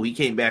 Oh, he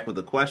came back with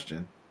a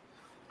question.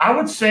 I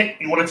would say,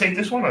 you want to take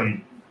this one?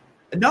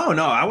 Or No,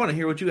 I want to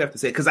hear what you have to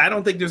say because I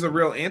don't think there's a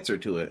real answer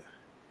to it.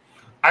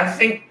 I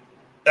think,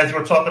 as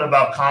we're talking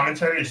about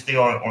commentary to stay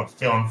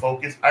on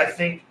focus, I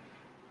think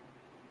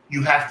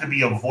you have to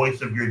be a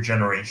voice of your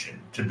generation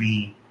to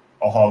be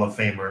a Hall of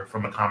Famer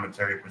from a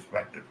commentary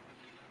perspective.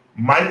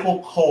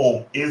 Michael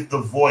Cole is the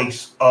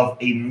voice of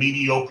a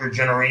mediocre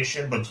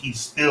generation, but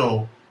he's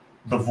still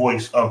the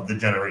voice of the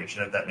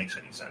generation, if that makes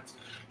any sense.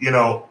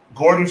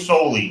 Gordon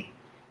Soley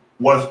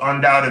was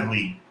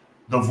undoubtedly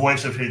the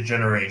voice of his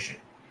generation.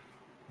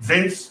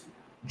 Vince,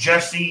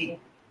 Jesse,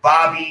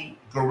 Bobby,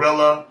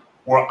 Gorilla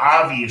were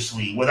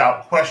obviously,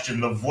 without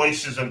question, the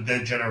voices of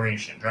their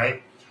generation,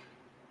 right?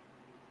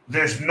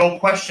 There's no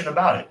question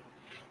about it.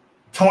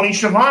 Tony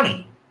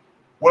Schiavone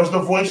was the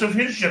voice of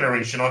his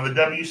generation on the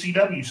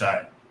WCW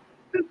side.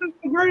 This is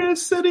the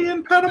greatest city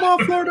in Panama,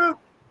 Florida.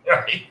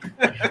 Right.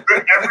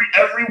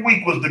 Every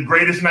week was the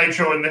greatest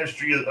Nitro in the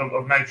history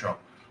of Nitro,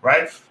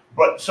 right?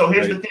 But so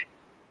here's the thing.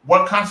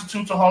 What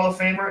constitutes a Hall of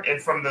Famer?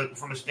 And from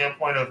the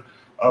standpoint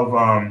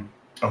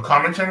of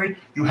commentary,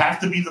 you have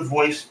to be the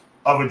voice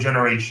of a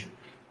generation.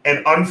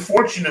 And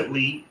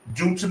unfortunately,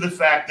 due to the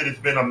fact that it's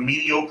been a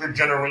mediocre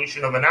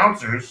generation of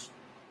announcers,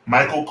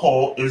 Michael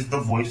Cole is the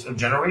voice of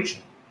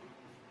generation.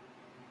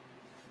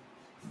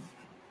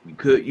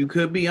 You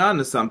could be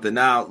onto something.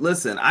 Now,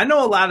 listen, I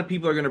know a lot of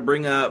people are going to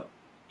bring up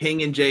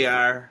King and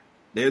JR.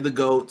 They're the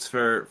GOATs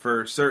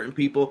for certain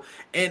people.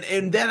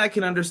 And that I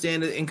can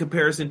understand it in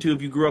comparison to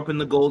if you grew up in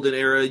the golden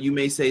era, you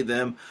may say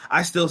them.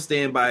 I still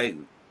stand by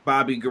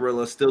Bobby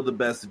Gorilla, still the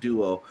best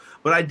duo.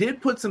 But I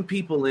did put some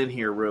people in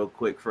here real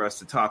quick for us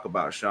to talk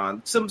about,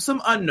 Sean.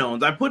 Some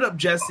unknowns. I put up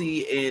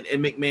Jesse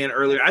and McMahon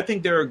earlier. I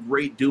think they're a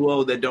great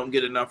duo that don't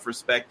get enough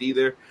respect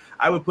either.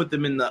 I would put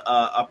them in the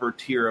upper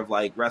tier of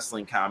like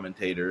wrestling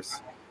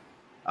commentators.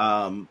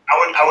 I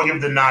would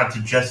give the nod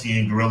to Jesse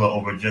and Gorilla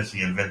over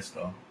Jesse and Vince,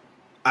 though.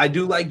 I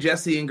do like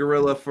Jesse and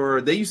Gorilla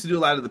they used to do a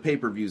lot of the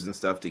pay-per-views and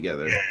stuff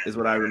together, is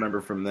what I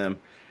remember from them.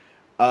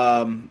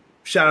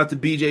 Shout out to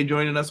BJ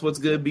joining us. What's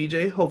good,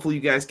 BJ? Hopefully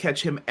you guys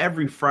catch him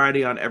every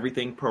Friday on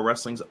Everything Pro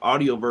Wrestling's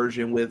audio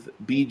version with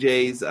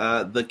BJ's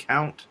The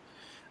Count.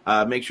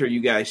 Make sure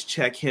you guys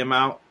check him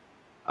out.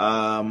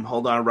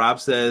 Hold on. Rob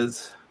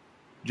says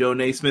Joe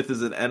Naismith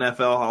is an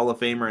NFL Hall of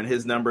Famer, and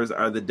his numbers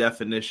are the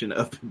definition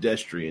of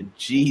pedestrian.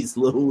 Jeez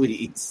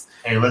Louise.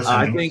 Hey, listen,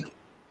 I think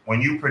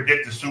when you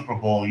predict the Super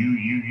Bowl,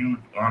 you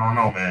I don't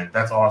know, man.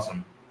 That's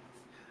awesome.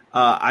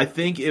 I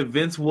think if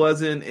Vince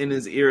wasn't in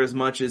his ear as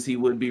much as he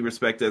would be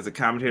respected as a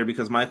commentator,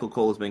 because Michael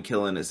Cole has been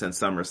killing it since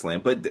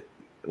SummerSlam. But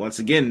once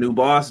again, new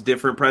boss,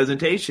 different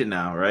presentation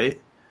now, right?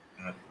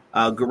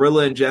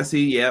 Gorilla and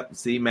Jesse, yep.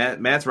 See,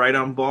 Matt's right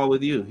on ball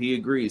with you. He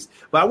agrees.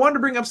 But I wanted to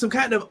bring up some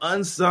kind of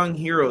unsung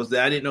heroes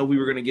that I didn't know we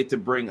were going to get to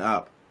bring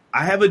up.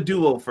 I have a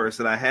duo first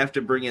that I have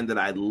to bring in that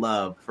I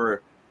love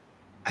for,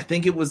 I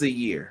think it was a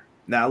year.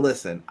 Now,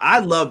 listen, I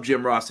love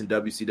Jim Ross in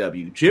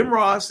WCW. Jim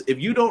Ross, if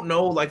you don't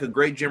know like a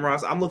great Jim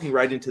Ross, I'm looking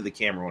right into the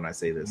camera when I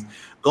say this.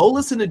 Go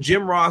listen to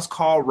Jim Ross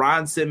call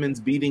Ron Simmons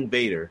beating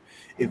Vader.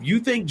 If you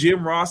think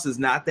Jim Ross is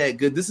not that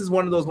good, this is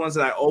one of those ones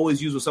that I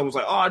always use when someone's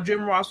like, oh,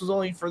 Jim Ross was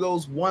only for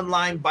those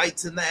one-line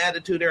bites in the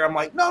Attitude Era. I'm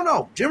like,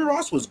 no, Jim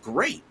Ross was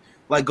great.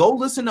 Like, go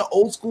listen to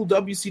old school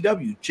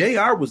WCW.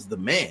 JR was the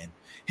man.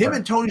 Him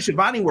and Tony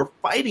Schiavone were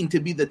fighting to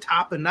be the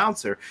top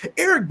announcer.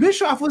 Eric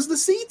Bischoff was the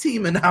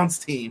C-Team announce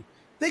team.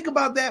 Think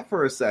about that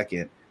for a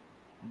second.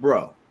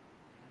 Bro,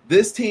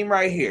 this team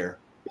right here,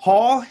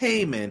 Paul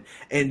Heyman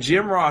and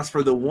Jim Ross,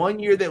 for the 1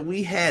 year that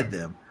we had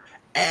them,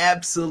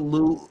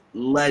 absolute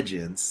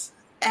legends.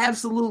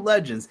 Absolute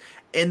legends.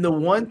 And the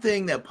one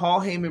thing that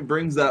Paul Heyman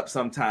brings up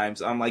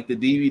sometimes on like the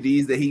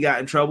DVDs that he got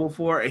in trouble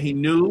for, and he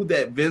knew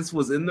that Vince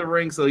was in the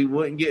ring so he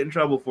wouldn't get in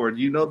trouble for it.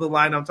 You know the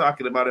line I'm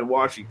talking about in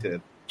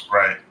Washington.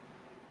 Right.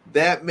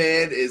 That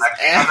man is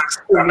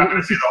I'm not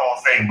going to see the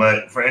whole thing,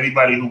 but for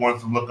anybody who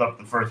wants to look up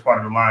the first part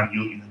of the line,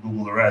 you can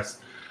Google the rest.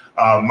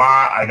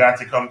 I got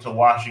to come to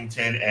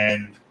Washington,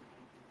 and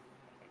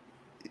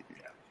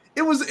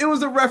it was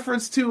a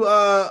reference to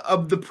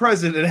of the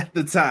president at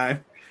the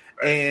time,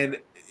 and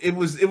it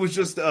was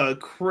just a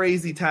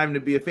crazy time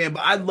to be a fan.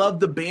 But I loved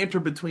the banter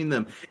between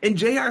them. And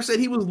JR said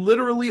he was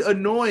literally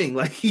annoying,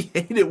 like he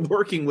hated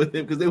working with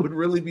him because they would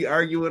really be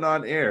arguing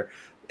on air.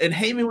 And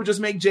Heyman would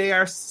just make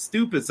JR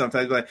stupid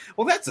sometimes. Like,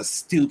 well, that's a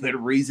stupid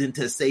reason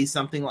to say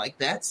something like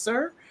that,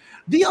 sir.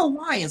 The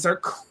Alliance are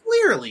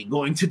clearly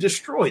going to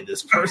destroy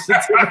this person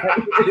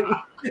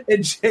tonight.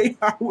 And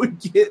JR would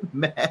get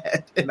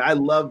mad, and I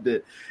loved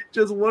it.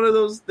 Just one of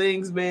those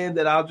things, man,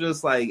 that I'll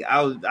just like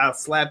I'll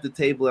slap the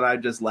table and I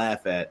just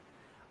laugh at.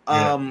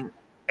 And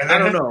I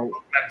don't know.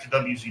 Back to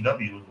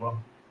WCW as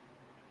well.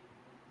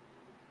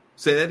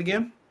 Say that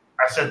again.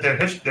 I said their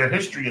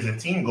history as a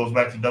team goes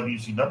back to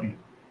WCW.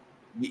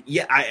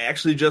 Yeah, I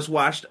actually just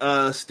watched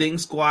Sting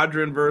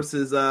Squadron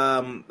versus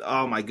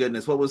oh my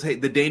goodness, what was the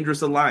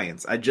Dangerous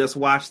Alliance? I just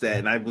watched that,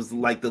 and I was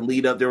like the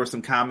lead up. There was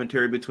some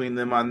commentary between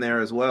them on there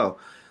as well.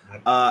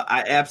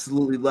 I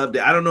absolutely loved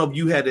it. I don't know if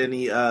you had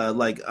any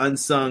like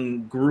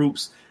unsung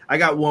groups. I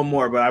got one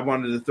more, but I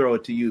wanted to throw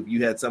it to you. If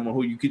you had someone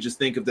who you could just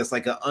think of that's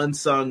like an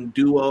unsung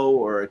duo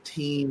or a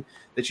team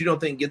that you don't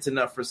think gets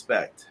enough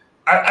respect.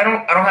 I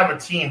don't have a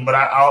team, but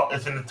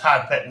it's in the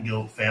Todd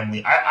Pettengill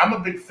family. I'm a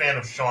big fan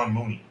of Sean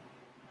Mooney.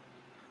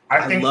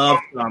 I love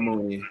Sean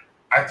Mooney.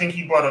 I think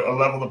he brought a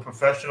level of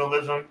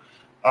professionalism.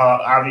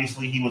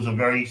 Obviously, he was a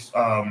very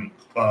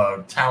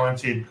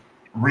talented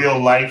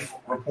real-life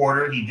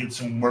reporter. He did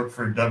some work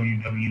for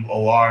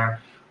WWOR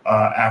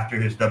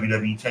after his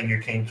WWE tenure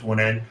came to an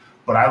end.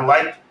 But I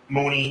liked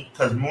Mooney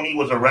because Mooney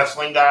was a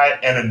wrestling guy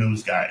and a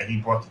news guy, and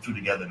he brought the two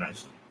together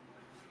nicely.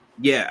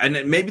 Yeah,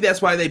 and maybe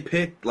that's why they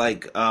picked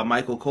like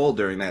Michael Cole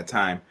during that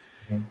time.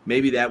 Mm-hmm.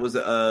 Maybe that was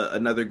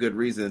another good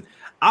reason.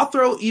 I'll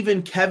throw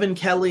even Kevin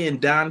Kelly and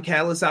Don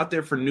Callis out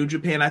there for New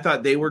Japan. I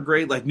thought they were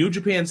great. Like New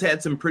Japan's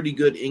had some pretty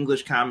good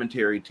English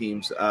commentary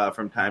teams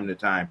from time to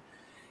time.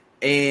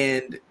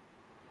 And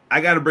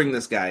I got to bring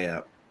this guy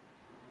up.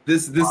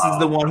 This is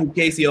the one who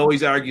Casey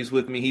always argues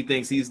with me. He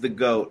thinks he's the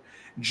GOAT.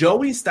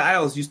 Joey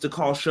Styles used to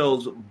call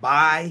shows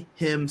by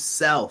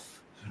himself.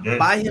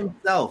 By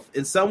himself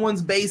in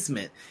someone's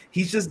basement.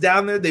 He's just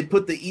down there. They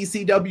put the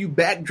ECW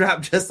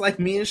backdrop just like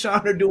me and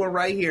Sean are doing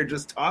right here,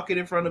 just talking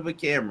in front of a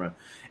camera.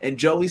 And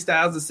Joey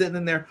Styles is sitting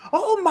in there,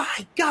 oh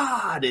my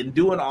God, and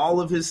doing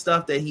all of his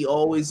stuff that he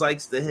always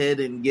likes to hit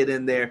and get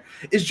in there.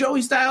 Is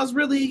Joey Styles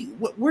really,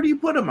 where do you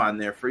put him on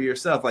there for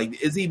yourself?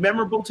 Like, is he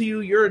memorable to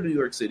you? You're a New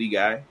York City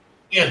guy.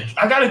 Yeah,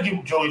 I got to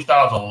give Joey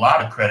Styles a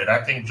lot of credit.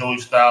 I think Joey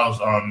Styles'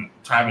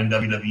 time in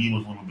WWE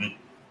was a little bit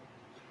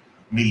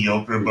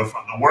mediocre, but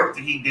from the work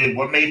that he did,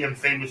 what made him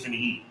famous in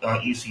the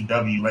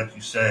ECW, like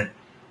you said,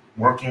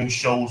 working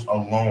shows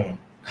alone.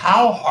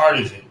 How hard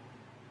is it?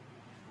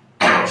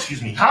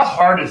 Excuse me. How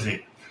hard is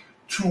it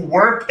to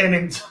work an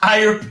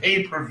entire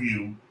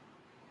pay-per-view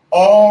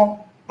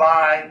all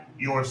by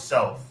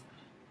yourself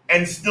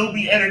and still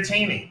be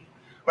entertaining?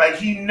 Like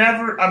he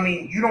never. I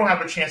mean, you don't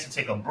have a chance to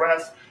take a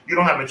breath. You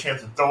don't have a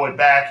chance to throw it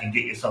back and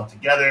get yourself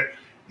together.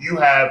 You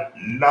have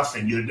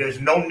nothing. There's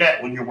no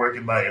net when you're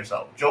working by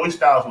yourself. Joey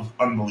Styles was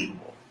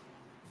unbelievable.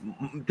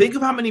 Think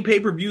of how many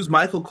pay-per-views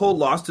Michael Cole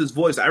lost his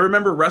voice. I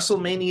remember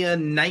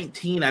WrestleMania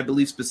 19, I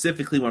believe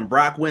specifically, when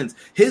Brock wins.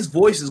 His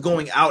voice is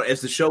going out as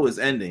the show is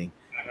ending.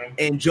 Mm-hmm.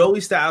 And Joey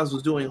Styles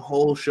was doing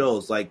whole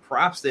shows. Like,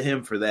 props to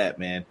him for that,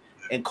 man.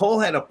 And Cole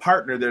had a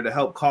partner there to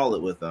help call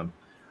it with him.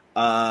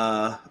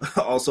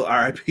 Also,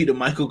 RIP to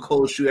Michael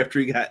Cole's shoe after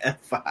he got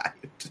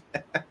F5'd.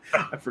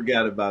 I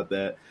forgot about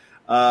that.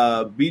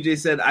 BJ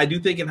said, I do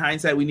think in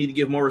hindsight we need to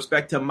give more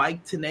respect to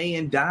Mike Tenay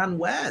and Don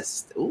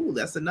West. Ooh,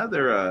 that's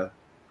another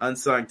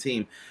unsung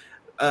team.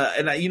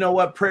 And you know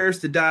what? Prayers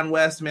to Don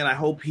West, man. I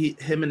hope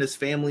him and his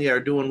family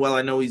are doing well.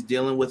 I know he's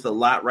dealing with a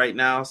lot right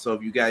now. So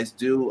if you guys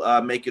do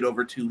make it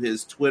over to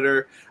his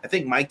Twitter, I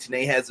think Mike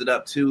Tenay has it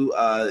up too.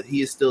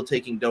 He is still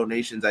taking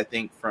donations, I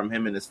think, from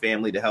him and his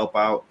family to help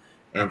out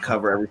and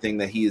cover everything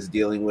that he is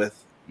dealing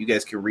with. You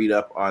guys can read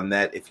up on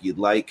that if you'd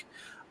like.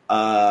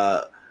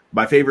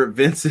 My favorite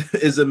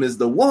Vince-ism is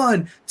the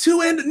 1,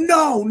 2, and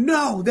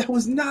no, that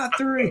was not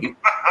 3.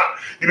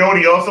 You know what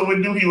he also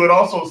would do? He would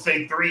also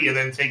say 3 and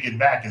then take it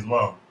back as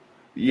well.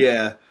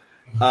 Yeah.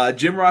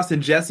 Jim Ross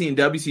and Jesse in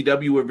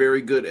WCW were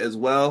very good as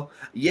well.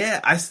 Yeah,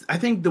 I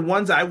think the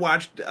ones I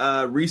watched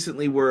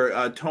recently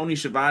were Tony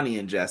Schiavone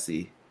and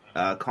Jesse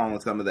calling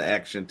some of the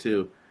action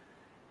too.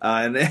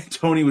 And then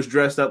Tony was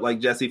dressed up like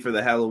Jesse for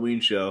the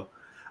Halloween show.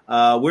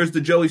 Where's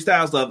the Joey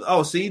Styles love?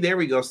 Oh, see, there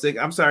we go, Stick.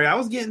 I'm sorry. I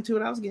was getting to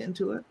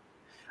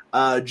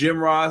it. Jim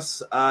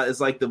Ross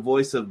is like the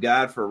voice of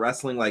God for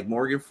wrestling, like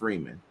Morgan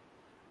Freeman.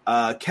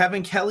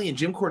 Kevin Kelly and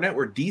Jim Cornette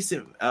were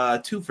decent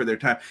too for their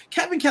time.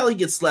 Kevin Kelly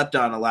gets slept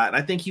on a lot, and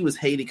I think he was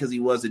hated because he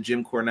was a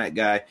Jim Cornette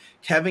guy.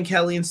 Kevin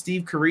Kelly and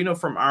Steve Corino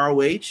from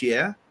ROH,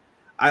 yeah.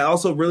 I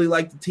also really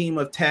like the team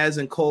of Taz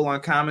and Cole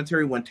on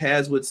commentary when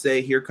Taz would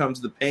say, "Here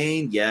comes the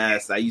pain."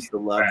 Yes, I used to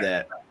love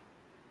that.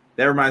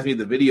 That reminds me of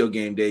the video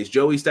game days.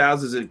 Joey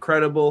Styles is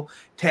incredible.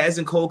 Taz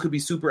and Cole could be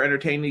super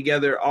entertaining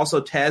together.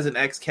 Also, Taz and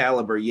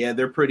Excalibur, yeah,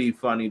 they're pretty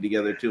funny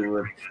together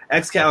too.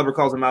 Excalibur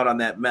calls him out on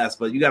that mess,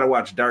 but you got to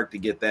watch Dark to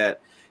get that.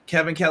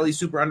 Kevin Kelly's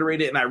super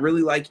underrated, and I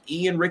really like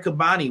Ian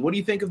Riccaboni. What do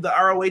you think of the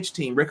ROH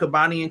team,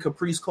 Riccaboni and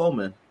Caprice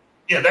Coleman?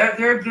 Yeah,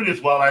 they're good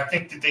as well. I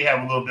think that they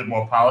have a little bit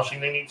more polishing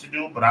they need to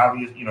do, but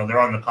obviously, they're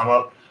on the come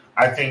up.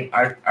 I think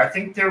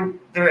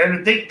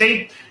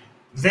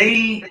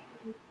they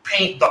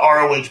paint the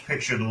ROH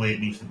picture the way it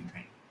needs to be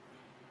painted.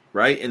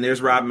 Right, and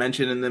there's Rob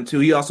mentioning them too.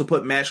 He also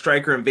put Matt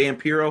Striker and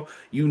Vampiro.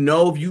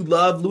 If you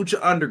love Lucha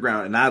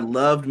Underground, and I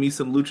loved me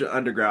some Lucha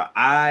Underground.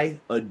 I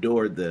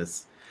adored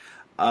this.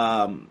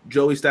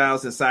 Joey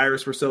Styles and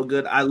Cyrus were so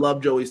good. I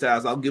love Joey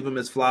Styles. I'll give him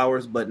his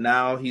flowers, but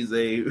now we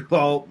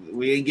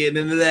ain't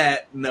getting into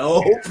that.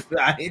 Nope,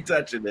 I ain't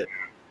touching it.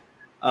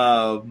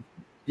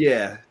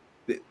 Yeah,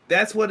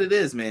 that's what it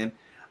is, man.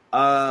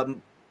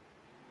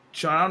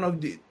 Sean, I don't know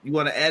if you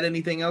want to add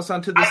anything else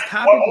onto this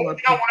topic. One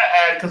thing I want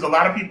to add, because a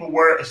lot of people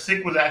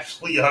Sick was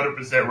actually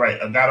 100% right.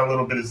 I got a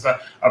little bit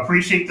of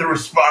appreciate the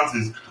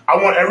responses. I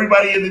want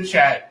everybody in the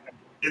chat.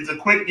 It's a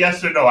quick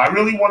yes or no. I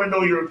really want to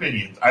know your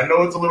opinions. I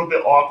know it's a little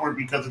bit awkward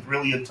because it's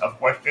really a tough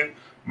question.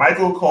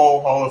 Michael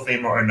Cole, Hall of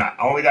Famer or not?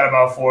 I only got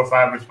about 4 or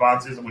 5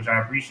 responses, which I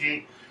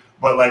appreciate.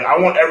 But I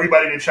want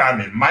everybody to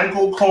chime in.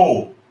 Michael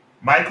Cole,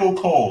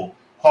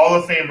 Hall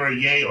of Famer,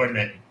 yay or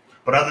nay?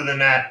 But other than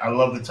that, I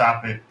love the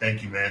topic.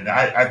 Thank you, man.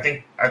 I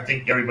think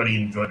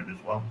everybody enjoyed it as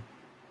well.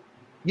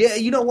 Yeah,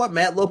 you know what?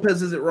 Matt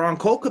Lopez isn't wrong.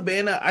 Colt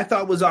Cabana, I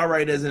thought was all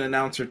right as an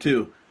announcer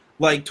too.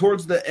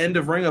 Towards the end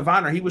of Ring of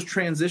Honor, he was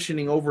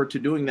transitioning over to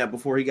doing that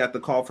before he got the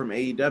call from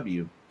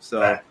AEW.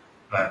 So,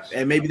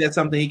 and maybe that's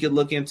something he could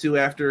look into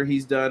after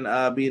he's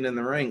done being in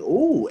the ring.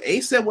 Ooh,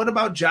 Ace said, what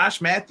about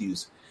Josh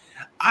Matthews?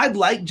 I'd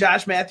like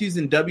Josh Matthews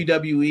in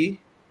WWE.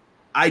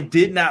 I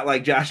did not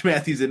like Josh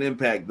Matthews in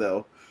Impact,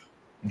 though.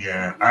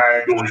 Yeah,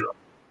 I agree.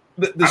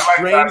 The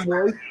strange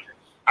voice.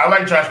 I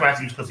like Josh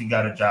Matthews because he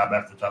got a job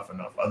after Tough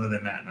Enough. Other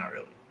than that, not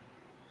really.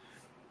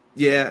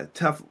 Yeah,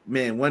 tough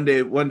man. One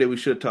day we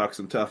should talk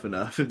some Tough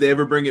Enough. If they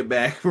ever bring it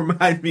back,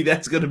 remind me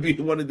that's going to be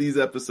one of these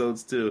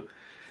episodes too.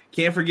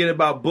 Can't forget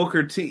about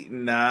Booker T.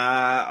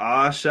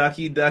 Nah,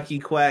 shucky ducky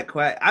quack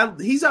quack.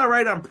 He's all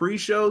right on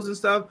pre-shows and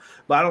stuff,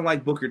 but I don't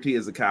like Booker T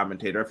as a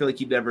commentator. I feel like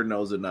he never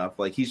knows enough.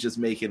 He's just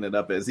making it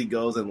up as he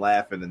goes and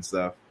laughing and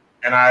stuff.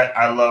 And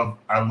I love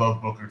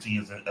Booker T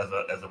as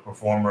a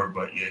performer,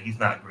 but yeah, he's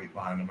not great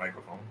behind the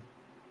microphone.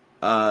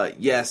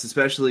 Yes,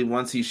 especially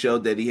once he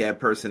showed that he had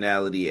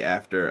personality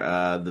after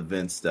the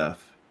Vince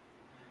stuff.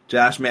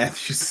 Josh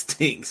Matthews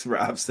stinks,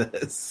 Rob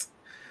says.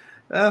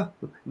 Well,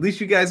 at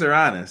least you guys are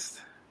honest.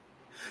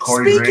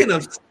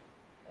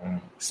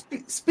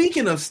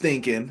 Speaking of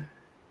stinking,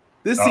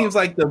 this seems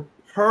like the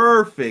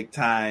perfect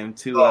time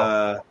to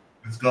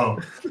let's go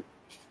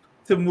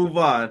to move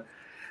on.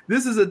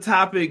 This is a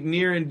topic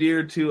near and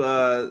dear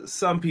to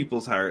some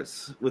people's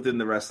hearts within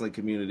the wrestling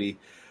community.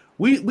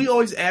 We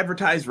always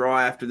advertise Raw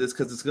after this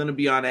because it's going to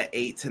be on at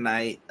 8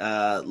 tonight.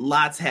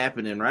 Lots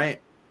happening,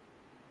 right?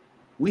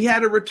 We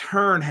had a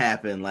return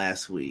happen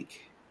last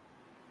week.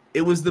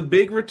 It was the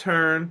big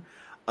return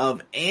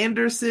of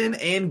Anderson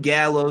and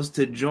Gallows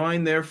to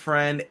join their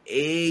friend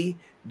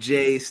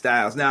AJ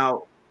Styles.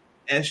 Now,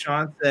 as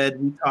Sean said,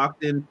 we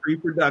talked in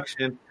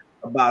pre-production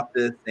about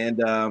this,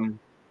 and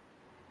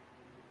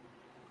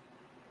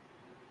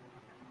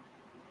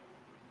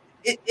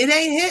It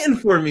ain't hitting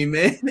for me,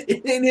 man.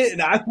 It ain't hitting.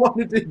 I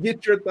wanted to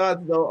get your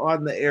thoughts, though,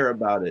 on the air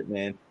about it,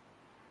 man.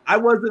 I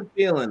wasn't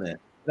feeling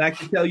it. And I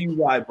can tell you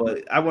why,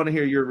 but I want to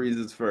hear your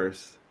reasons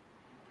first.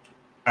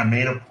 I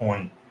made a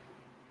point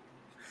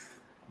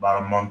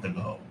about a month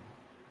ago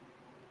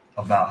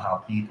about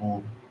how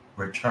people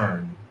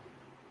return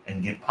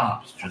and get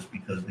pops just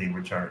because they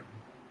return.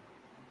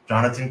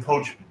 Jonathan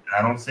Coachman,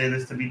 I don't say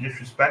this to be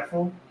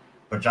disrespectful,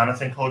 but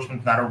Jonathan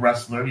Coachman's not a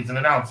wrestler. He's an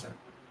announcer.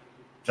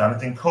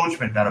 Jonathan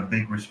Coachman got a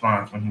big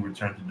response when he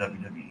returned to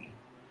WWE.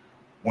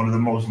 One of the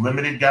most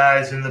limited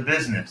guys in the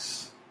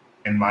business,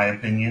 in my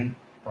opinion,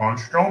 Braun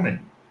Strowman.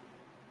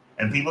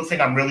 And people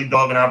think I'm really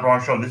dogging out Braun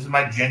Strowman. This is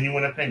my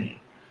genuine opinion.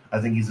 I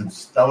think he's a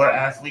stellar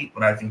athlete,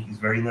 but I think he's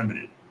very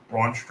limited.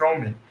 Braun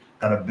Strowman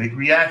got a big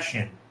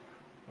reaction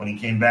when he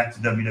came back to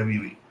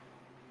WWE.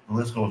 The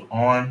list goes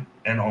on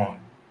and on.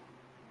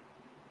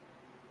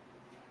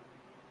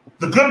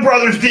 The Good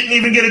Brothers didn't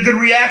even get a good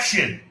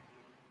reaction.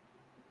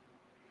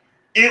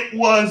 It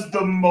was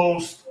the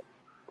most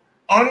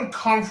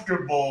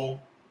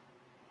uncomfortable,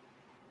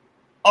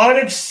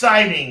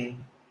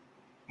 unexciting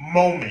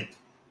moment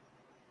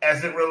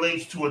as it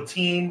relates to a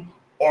team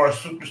or a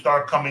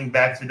superstar coming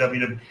back to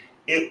WWE.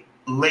 It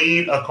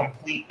laid a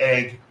complete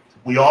egg.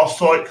 We all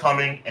saw it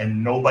coming,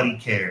 and nobody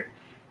cared.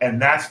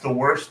 And that's the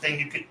worst thing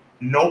you could.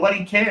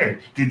 Nobody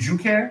cared. Did you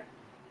care?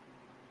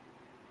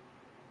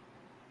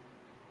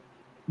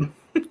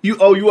 You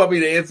want me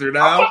to answer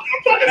now?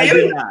 I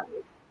did not.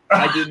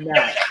 I did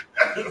not.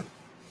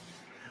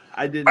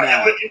 I did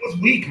not. It was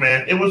weak,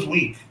 man. It was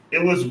weak.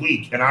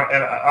 And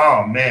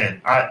oh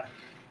man,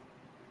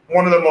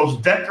 one of the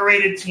most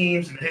decorated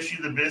teams in the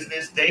history of the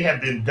business. They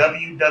have been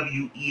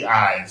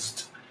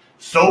WWEized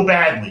so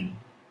badly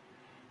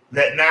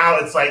that now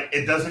it's like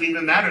it doesn't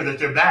even matter that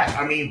they're back.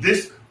 I mean,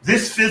 this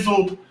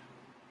fizzled.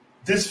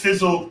 This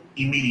fizzled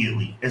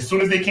immediately. As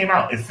soon as they came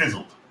out, it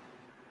fizzled.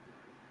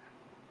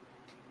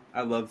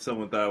 I love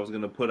someone thought I was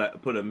going to put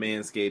a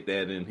Manscaped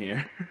ad in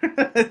here.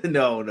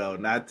 No,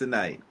 not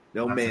tonight.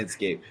 No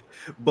Manscaped.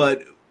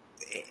 But,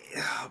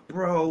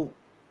 bro,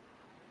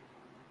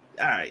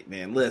 all right,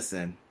 man,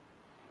 listen.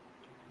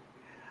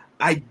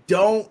 I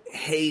don't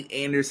hate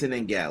Anderson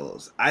and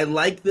Gallows. I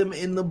like them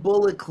in the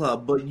Bullet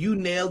Club, but you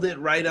nailed it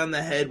right on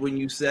the head when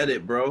you said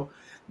it, bro.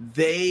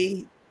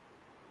 They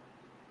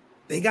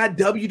got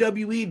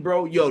WWE,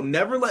 bro. Yo,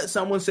 never let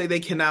someone say they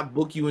cannot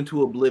book you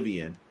into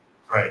oblivion.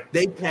 Right.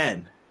 They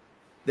can.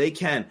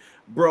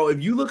 Bro,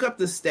 if you look up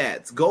the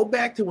stats, go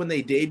back to when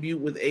they debuted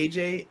with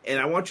AJ, and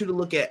I want you to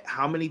look at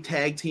how many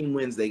tag team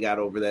wins they got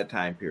over that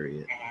time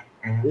period.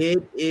 Mm-hmm.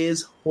 It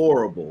is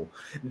horrible.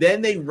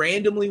 Then they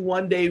randomly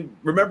one day,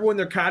 remember when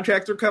their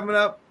contracts were coming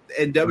up?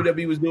 And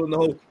WWE was doing the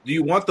whole, do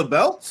you want the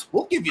belts?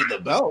 We'll give you the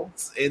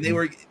belts. And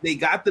they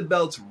got the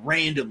belts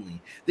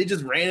randomly. They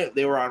just ran it.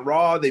 They were on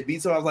Raw. They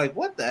beat someone. I was like,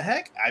 what the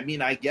heck? I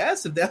mean, I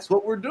guess if that's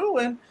what we're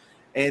doing.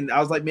 And I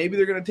was like, maybe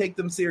they're going to take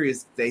them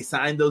serious. They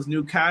signed those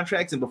new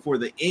contracts, and before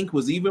the ink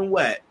was even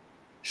wet,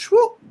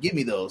 swoop, give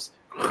me those.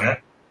 Yeah.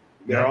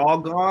 They're all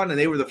gone, and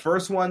they were the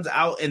first ones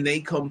out, and they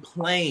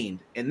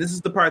complained. And this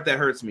is the part that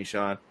hurts me,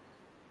 Sean.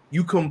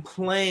 You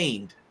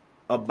complained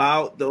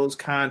about those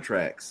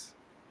contracts.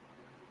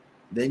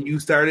 Then you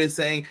started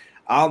saying,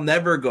 I'll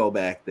never go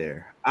back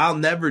there. I'll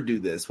never do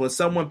this. When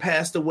someone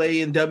passed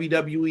away in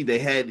WWE, they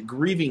had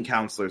grieving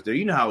counselors there.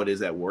 You know how it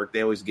is at work.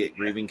 They always get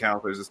grieving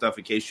counselors and stuff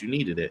in case you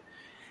needed it.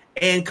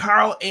 And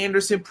Carl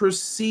Anderson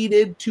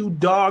proceeded to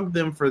dog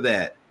them for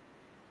that.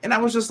 And I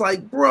was just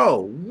like,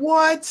 bro,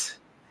 what?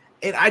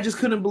 And I just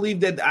couldn't believe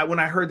that when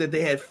I heard that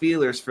they had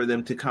feelers for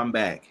them to come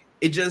back.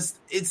 It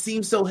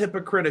seems so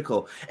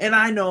hypocritical. And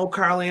I know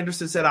Carl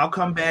Anderson said, I'll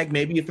come back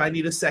maybe if I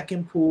need a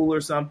second pool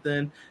or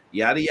something,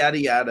 yada, yada,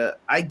 yada.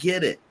 I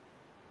get it.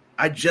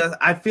 I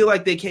feel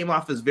like they came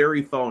off as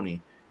very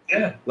phony.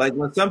 Yeah. Like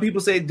when some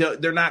people say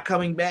they're not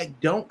coming back,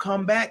 don't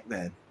come back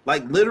then.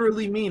 Like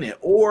literally mean it.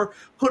 Or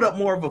put up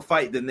more of a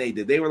fight than they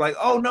did. They were like,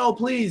 oh, no,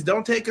 please,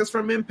 don't take us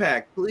from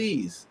Impact,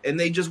 please. And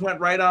they just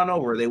went right on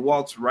over. They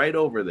waltzed right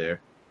over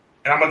there.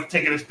 And I'm going to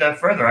take it a step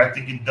further. I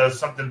think it does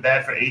something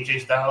bad for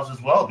AJ Styles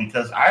as well,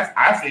 because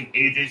I think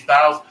AJ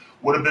Styles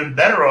would have been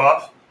better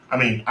off. I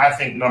mean, I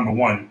think, number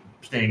one,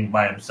 staying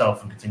by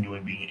himself and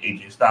continuing being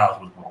AJ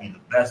Styles would be the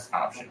best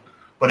option.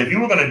 But if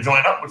you were going to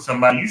join up with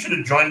somebody, you should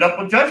have joined up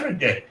with Judgment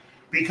Day,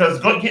 because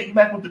getting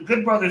back with the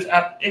Good Brothers,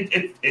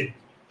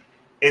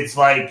 it's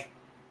like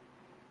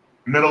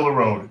middle of the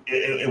road.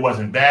 It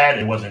wasn't bad.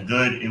 It wasn't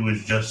good. It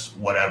was just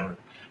whatever.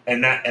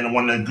 And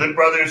when the Good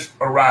Brothers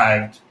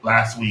arrived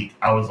last week,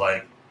 I was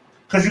like,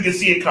 because you could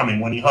see it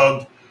coming when he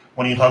hugged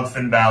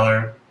Finn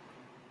Balor.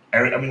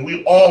 I mean,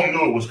 we all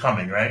knew it was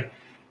coming, right?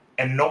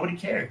 And nobody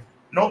cared.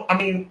 No, I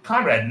mean,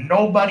 Conrad,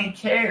 nobody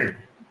cared.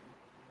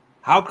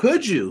 How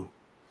could you?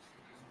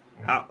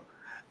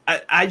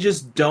 I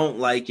just don't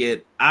like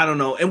it. I don't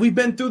know. And we've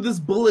been through this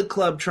Bullet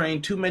Club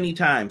train too many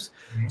times.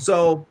 Mm-hmm.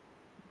 So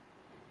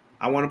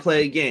I want to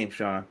play a game,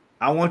 Sean.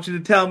 I want you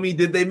to tell me,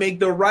 did they make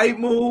the right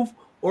move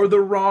or the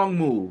wrong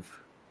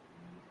move?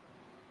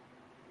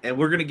 And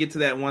we're going to get to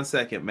that in 1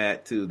 second,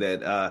 Matt, too.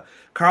 That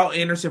Carl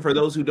Anderson, for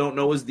those who don't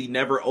know, is the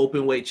never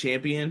openweight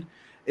champion.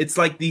 It's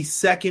like the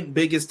second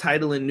biggest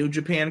title in New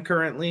Japan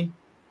currently.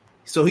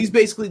 So he's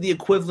basically the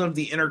equivalent of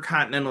the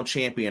Intercontinental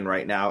Champion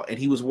right now, and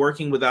he was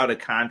working without a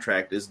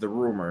contract, is the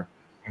rumor.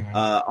 Mm-hmm.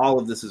 All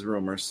of this is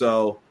rumor.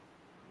 So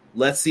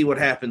let's see what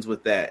happens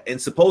with that.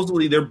 And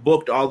supposedly they're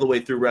booked all the way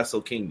through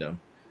Wrestle Kingdom.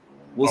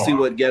 We'll see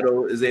what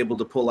Gedo is able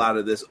to pull out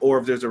of this, or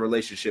if there's a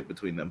relationship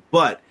between them.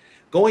 But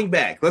going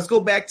back, let's go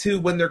back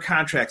to when their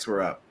contracts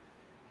were up.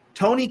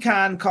 Tony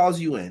Khan calls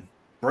you in.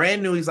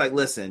 Brand new. He's like,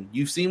 listen,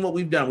 you've seen what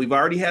we've done. We've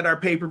already had our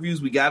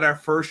pay-per-views. We got our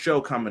first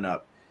show coming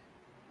up.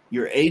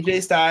 You're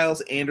AJ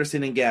Styles,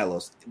 Anderson, and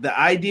Gallows. The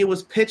idea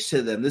was pitched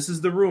to them. This is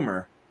the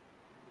rumor.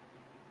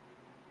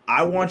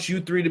 I want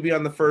you three to be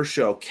on the first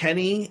show.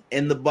 Kenny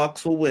and the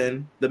Bucks will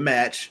win the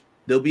match.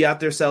 They'll be out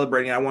there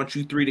celebrating. I want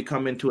you three to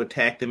come in to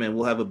attack them, and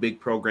we'll have a big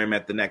program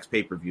at the next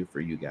pay-per-view for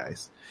you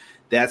guys.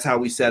 That's how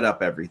we set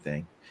up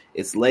everything.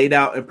 It's laid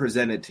out and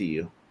presented to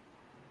you.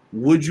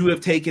 Would you have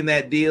taken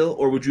that deal,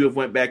 or would you have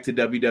went back to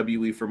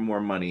WWE for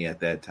more money at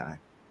that time?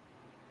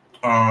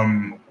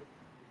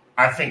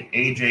 I think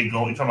AJ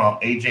going. You're talking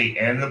about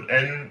AJ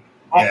and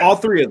all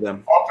three of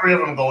them. All three of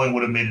them going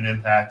would have made an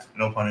impact.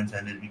 No pun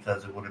intended,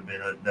 because it would have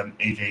been them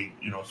AJ,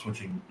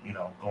 switching,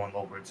 going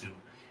over to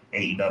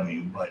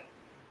AEW. But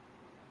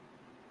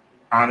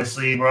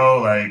honestly,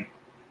 bro, like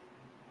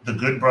the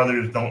Good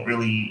Brothers don't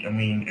really. I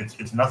mean,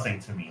 it's nothing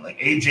to me. Like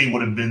AJ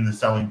would have been the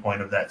selling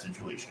point of that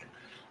situation.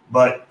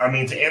 But I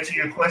mean, to answer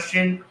your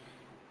question,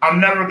 I'm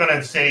never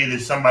gonna say that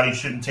somebody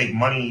shouldn't take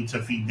money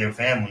to feed their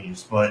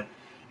families. But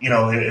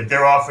if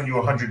they're offering you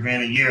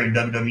 $100,000 a year and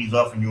WWE's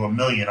offering you $1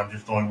 million, I'm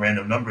just throwing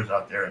random numbers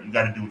out there. You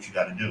got to do what you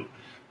got to do.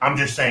 I'm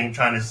just trying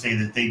to say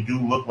that they do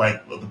look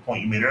like, the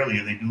point you made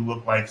earlier, they do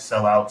look like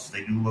sellouts.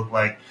 They do look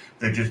like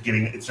they're just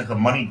it's like a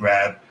money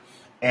grab.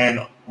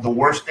 And the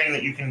worst thing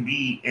that you can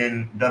be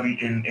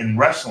in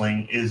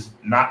wrestling is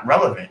not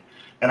relevant.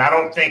 And I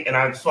don't think, and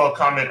I saw a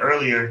comment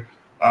earlier,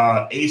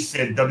 Ace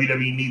said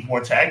WWE needs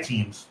more tag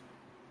teams.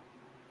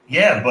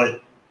 Yeah,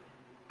 but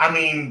I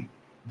mean,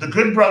 the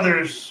Good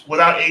Brothers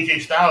without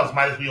AJ Styles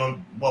might as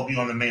well be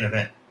on the main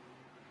event.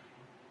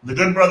 The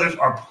Good Brothers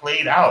are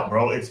played out,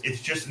 bro.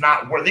 It's just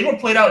not where they were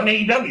played out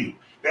in AEW.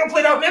 They were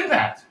played out in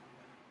Impact.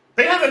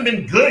 They haven't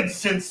been good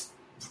since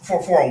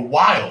for a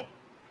while.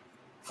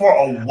 For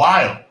a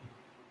while.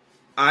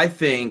 I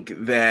think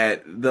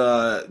that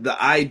the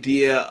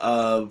idea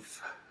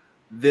of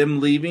them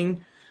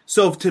leaving.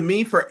 So to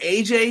me, for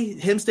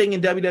AJ, him staying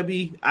in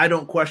WWE, I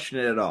don't question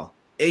it at all.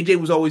 AJ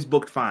was always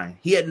booked fine.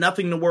 He had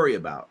nothing to worry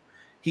about.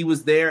 He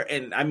was there,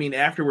 and I mean,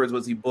 afterwards,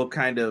 was he booked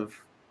kind of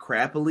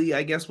crappily,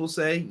 I guess we'll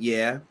say?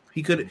 Yeah.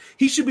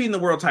 He should be in the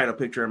world title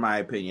picture, in my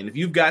opinion. If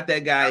you've got that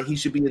guy, he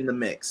should be in the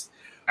mix.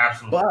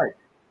 Absolutely.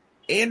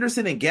 But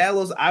Anderson and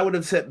Gallows, I would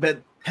have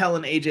been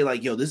telling AJ,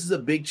 like, yo, this is a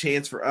big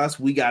chance for us.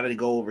 We got to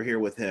go over here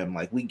with him.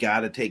 Like, we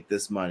got to take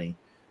this money.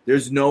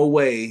 There's no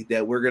way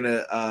that we're going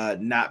to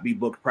not be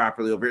booked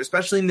properly over here,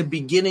 especially in the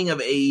beginning of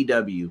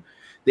AEW.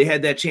 They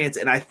had that chance,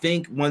 and I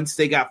think once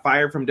they got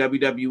fired from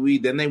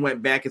WWE, then they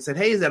went back and said,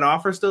 hey, is that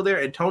offer still there?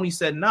 And Tony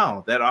said,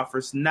 no, that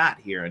offer's not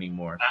here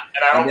anymore.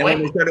 And I don't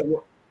blame them.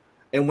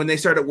 And when they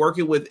started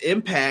working with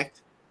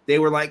Impact, they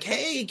were like,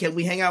 hey, can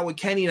we hang out with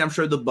Kenny? And I'm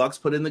sure the Bucks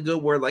put in the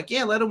good word, like,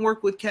 yeah, let him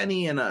work with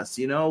Kenny and us.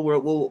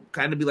 We'll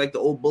kind of be like the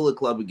old Bullet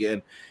Club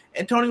again.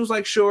 And Tony was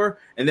like, sure.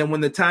 And then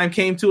when the time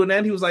came to an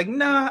end, he was like,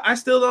 nah, I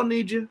still don't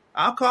need you.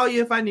 I'll call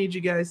you if I need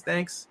you guys.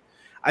 Thanks.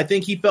 I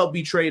think he felt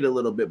betrayed a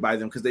little bit by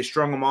them because they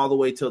strung him all the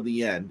way till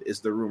the end,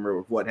 is the rumor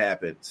of what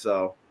happened.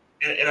 So,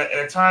 in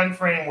a time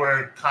frame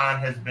where Khan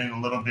has been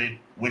a little bit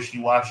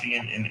wishy-washy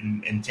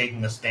and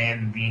taking a stand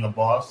and being a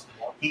boss,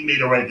 he made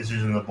the right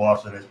decision as a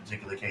boss in this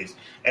particular case.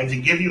 And to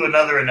give you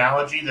another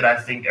analogy that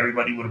I think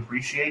everybody would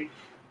appreciate,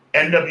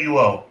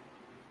 NWO.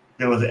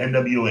 There was an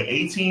NWO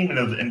A team and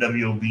there was an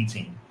NWO B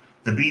team.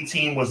 The B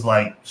team was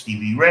like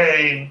Stevie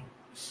Ray,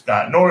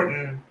 Scott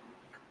Norton.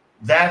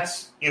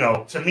 That's,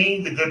 to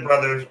me, the Good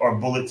Brothers are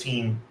Bullet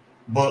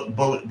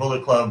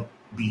Club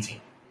B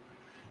team.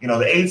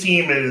 The A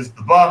team is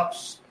the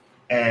Bucks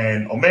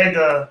and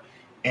Omega,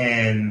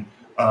 and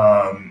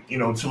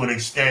to an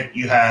extent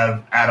you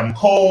have Adam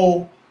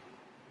Cole,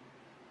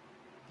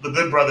 the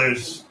Good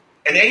Brothers,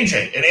 and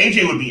AJ. And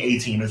AJ would be A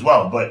team as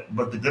well, but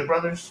the Good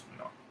Brothers,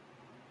 no.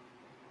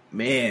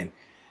 Man,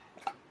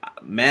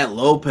 Matt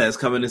Lopez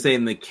coming to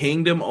saying the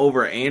Kingdom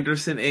over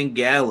Anderson and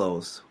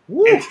Gallows.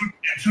 Woo. In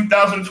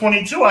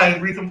 2022, I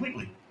agree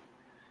completely.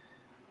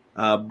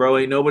 Bro,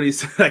 ain't nobody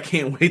said I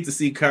can't wait to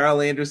see Carl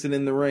Anderson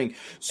in the ring.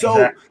 So,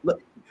 Exactly.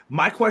 Look,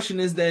 my question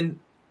is then,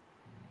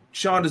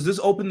 Sean, does this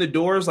open the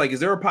doors? Like, is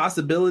there a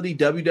possibility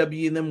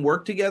WWE and them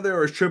work together,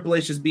 or is Triple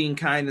H just being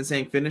kind and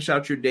saying, finish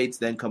out your dates,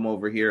 then come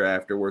over here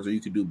afterwards, or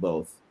you could do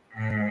both?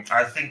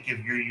 I think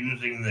if you're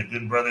using the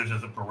Good Brothers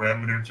as a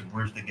parameter to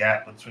bridge the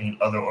gap between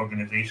other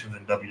organizations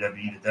and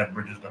WWE, that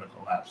bridge is going to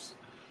collapse.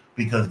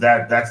 Because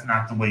that's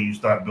not the way you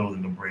start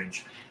building a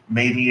bridge.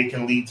 Maybe it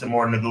can lead to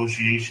more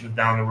negotiations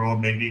down the road.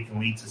 Maybe it can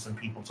lead to some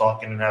people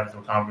talking and having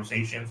some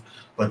conversations.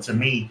 But to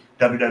me,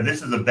 WWE,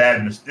 this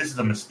is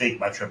a mistake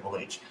by Triple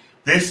H.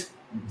 The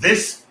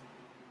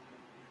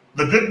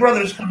Good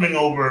Brothers coming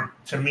over,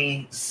 to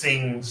me,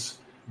 sings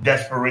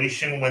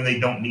desperation when they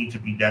don't need to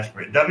be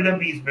desperate.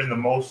 WWE's been the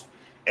most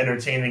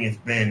entertaining it's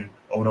been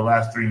over the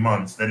last 3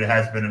 months that it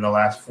has been in the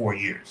last 4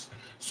 years.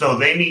 So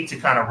they need to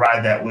kind of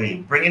ride that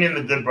wave. Bringing in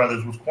the Good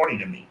Brothers was corny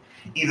to me.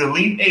 Either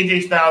leave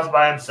AJ Styles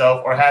by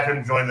himself or have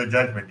him join the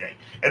Judgment Day.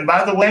 And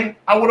by the way,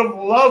 I would have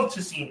loved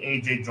to see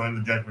AJ join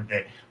the Judgment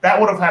Day. That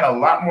would have had a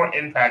lot more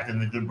impact than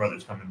the Good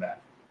Brothers coming back.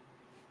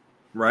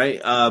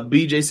 Right.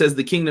 BJ says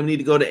the Kingdom need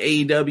to go to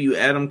AEW.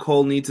 Adam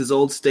Cole needs his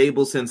old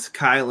stable since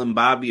Kyle and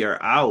Bobby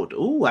are out.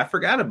 Ooh, I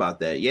forgot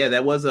about that. Yeah,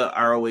 that was a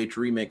ROH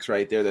remix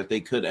right there that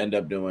they could end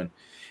up doing.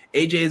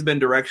 AJ has been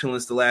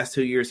directionless the last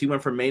 2 years. He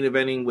went from main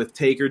eventing with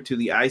Taker to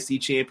the IC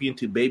champion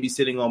to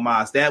babysitting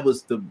Omos.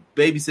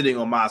 Babysitting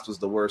Omos was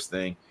the worst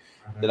thing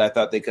that I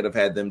thought they could have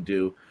had them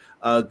do.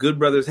 Good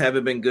Brothers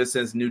haven't been good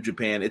since New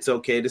Japan. It's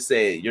okay to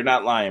say it. You're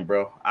not lying,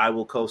 bro. I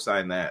will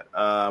co-sign that.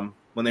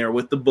 When they were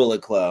with the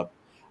Bullet Club.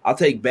 I'll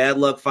take Bad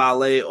Luck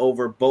Fale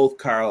over both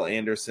Carl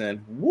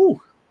Anderson.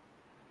 Woo.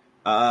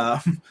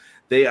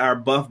 They are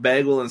Buff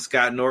Bagwell and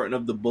Scott Norton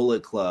of the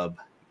Bullet Club.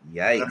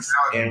 Yikes.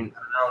 And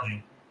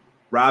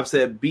Rob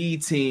said, B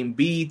team,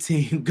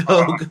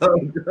 go,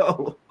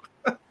 go.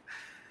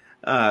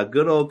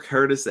 Good old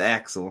Curtis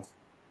Axel.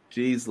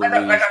 Jeez Louise.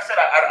 Like I said,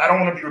 I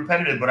don't want to be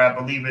repetitive, but I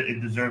believe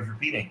it deserves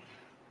repeating.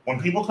 When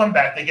people come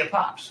back, they get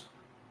pops.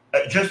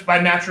 Just by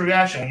natural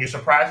reaction. When you're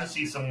surprised to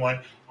see someone,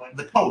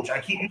 the coach, I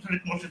keep using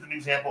the coach as an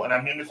example, and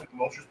I mean this in the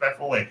most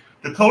respectful way.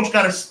 The coach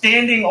got a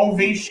standing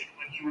ovation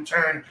when he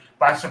returned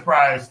by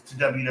surprise to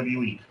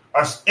WWE.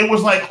 It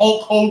was like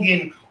Hulk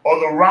Hogan or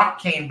The Rock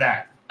came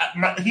back.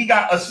 He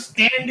got a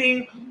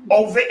standing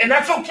ovation, and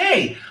that's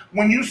okay.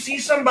 When you see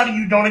somebody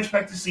you don't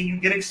expect to see, you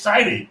get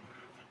excited.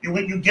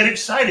 You get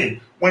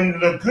excited. When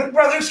the Good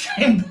Brothers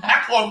came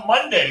back on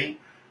Monday,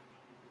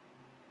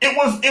 it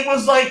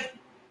was like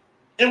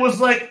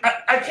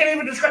I can't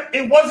even describe.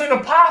 It wasn't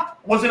a pop.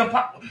 Was it a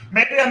pop?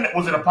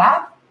 Was it a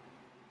pop?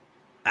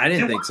 I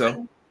didn't think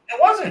so.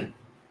 It wasn't.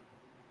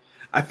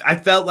 I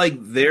felt like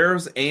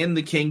theirs and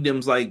the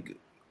Kingdom's like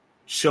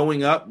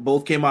showing up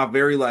both came off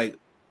very like,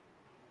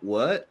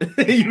 what?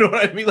 You know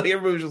what I mean? Like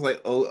everybody was just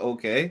like, oh,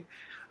 okay.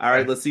 All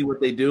right, let's see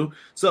what they do.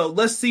 So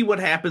let's see what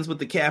happens with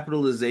the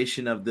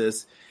capitalization of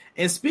this.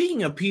 And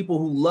speaking of people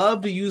who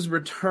love to use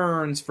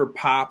returns for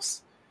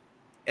pops,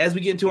 as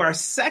we get into our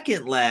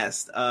second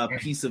last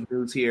piece of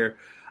news here,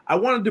 I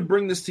wanted to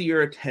bring this to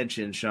your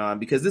attention, Sean,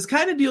 because this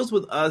kind of deals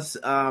with us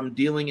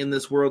dealing in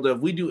this world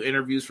of we do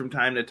interviews from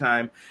time to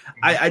time.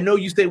 I know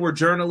you say we're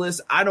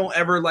journalists. I don't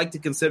ever like to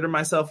consider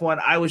myself one.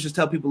 I always just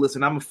tell people,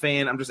 listen, I'm a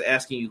fan. I'm just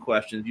asking you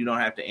questions. You don't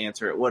have to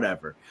answer it,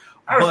 whatever.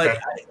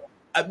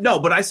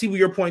 But I see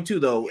your point too,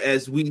 though,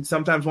 as we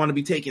sometimes want to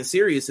be taken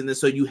serious in this.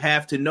 So you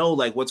have to know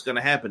like what's going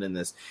to happen in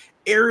this.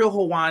 Ariel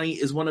Helwani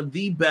is one of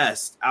the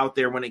best out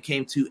there when it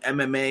came to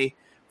MMA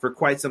for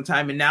quite some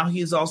time. And now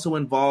he's also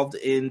involved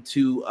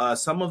into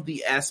some of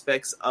the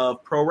aspects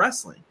of pro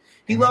wrestling.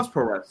 He loves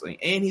pro wrestling,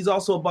 and he's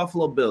also a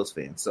Buffalo Bills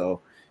fan.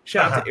 So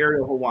shout out to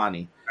Ariel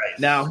Helwani. Nice.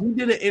 Now, he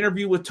did an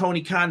interview with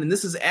Tony Khan, and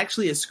this is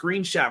actually a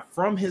screenshot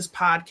from his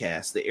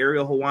podcast, the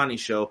Ariel Helwani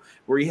Show,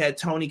 where he had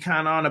Tony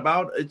Khan on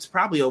it's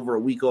probably over a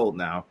week old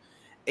now.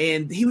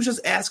 And he was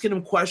just asking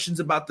him questions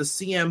about the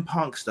CM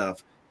Punk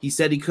stuff. He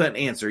said he couldn't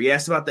answer. He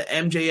asked about the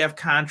MJF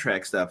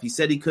contract stuff. He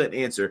said he couldn't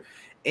answer.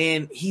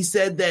 And he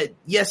said that,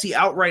 yes, he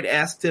outright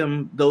asked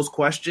him those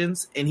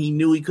questions, and he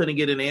knew he couldn't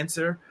get an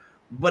answer.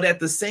 But at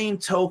the same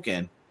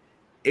token,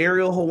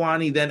 Ariel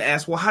Helwani then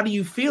asked, well, how do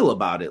you feel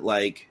about it?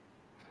 Like,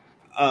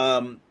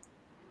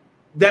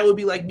 that would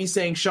be like me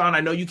saying, Sean, I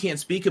know you can't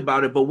speak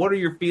about it, but what are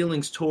your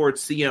feelings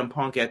towards CM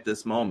Punk at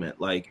this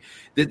moment? Like,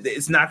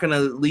 it's not going to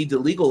lead to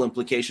legal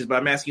implications, but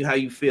I'm asking you how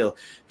you feel.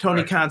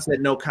 Tony Khan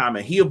said no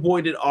comment. He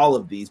avoided all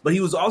of these, but he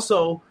was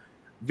also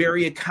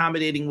very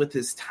accommodating with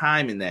his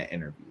time in that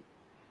interview.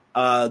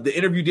 The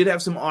interview did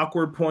have some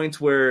awkward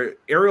points where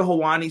Ariel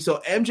Helwani,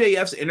 so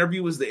MJF's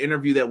interview was the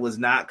interview that was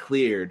not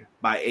cleared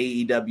by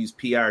AEW's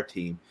PR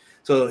team.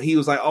 So he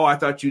was like, oh, I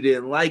thought you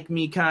didn't like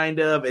me, kind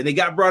of. And it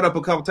got brought up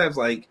a couple times,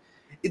 like,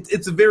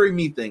 it's a very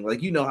me thing.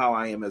 Like, you know how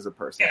I am as a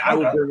person. Yeah, I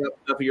would bring up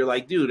stuff and you're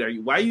like,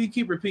 dude, why do you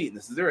keep repeating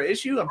this? Is there an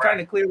issue? I'm trying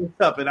to clear this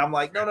up. And I'm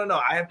like, no.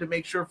 I have to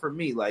make sure for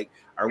me, like,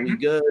 are we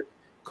good?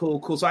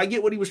 Cool. So I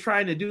get what he was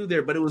trying to do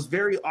there, but it was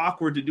very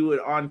awkward to do it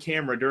on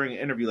camera during an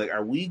interview. Like,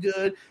 are we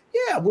good?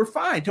 Yeah, we're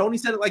fine. Tony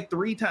said it like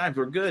 3 times.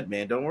 We're good,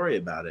 man. Don't worry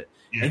about it.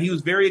 Yeah. And he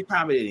was very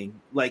accommodating.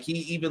 Like, he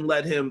even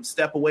let him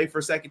step away for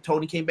a second.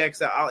 Tony came back and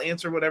said, I'll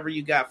answer whatever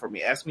you got for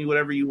me. Ask me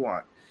whatever you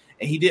want.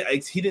 And he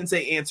didn't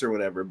say answer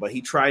whatever, but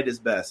he tried his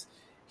best.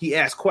 He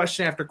asked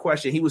question after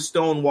question. He was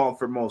stonewalled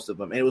for most of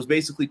them. And it was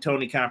basically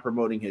Tony Khan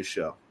promoting his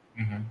show.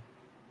 Mm-hmm.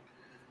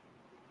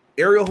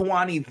 Ariel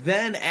Helwani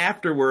then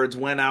afterwards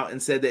went out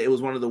and said that it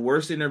was one of the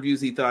worst interviews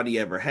he thought he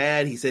ever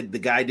had. He said the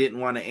guy didn't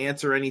want to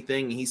answer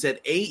anything. He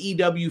said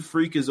AEW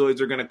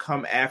freakazoids are going to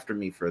come after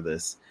me for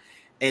this.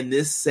 And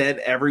this set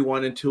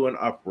everyone into an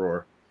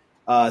uproar.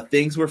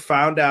 Things were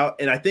found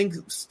out. And I think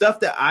stuff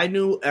that I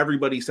knew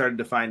everybody started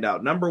to find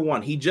out. Number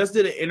one, he just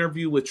did an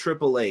interview with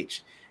Triple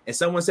H. And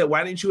someone said,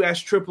 why didn't you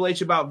ask Triple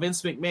H about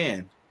Vince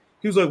McMahon?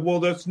 He was like, well,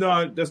 that's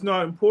not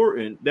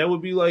important. That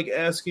would be like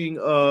asking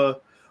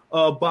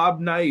Bob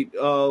Knight,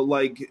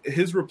 like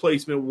his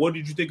replacement. What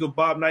did you think of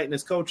Bob Knight and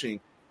his coaching?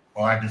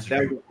 Well, I disagree.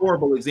 That was a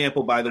horrible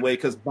example, by the way,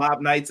 because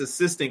Bob Knight's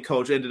assistant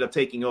coach ended up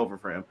taking over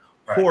for him.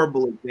 Right.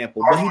 Horrible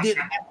example. But he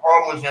didn't.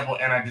 Horrible example,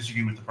 and I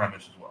disagree with the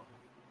premise as well.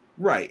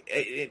 Right.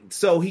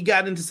 So he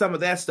got into some of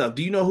that stuff.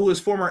 Do you know who his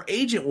former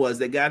agent was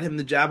that got him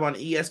the job on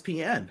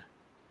ESPN?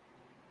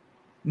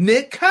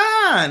 Nick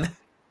Khan.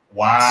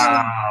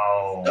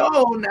 Wow.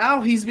 So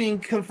now he's being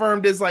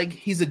confirmed as like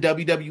he's a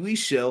WWE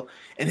shill.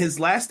 And his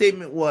last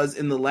statement was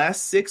in the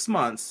last 6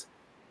 months,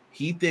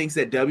 he thinks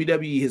that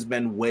WWE has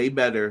been way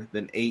better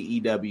than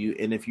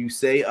AEW. And if you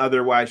say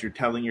otherwise, you're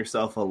telling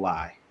yourself a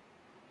lie.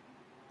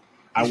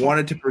 I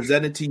wanted to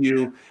present it to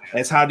you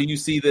as how do you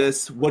see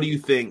this? What do you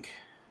think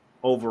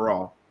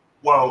overall?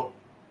 Well,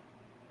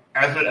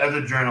 as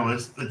a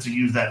journalist, to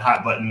use that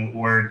hot button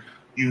word,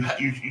 you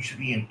should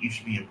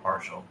be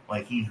impartial.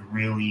 Like he's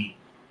really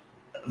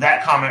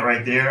that comment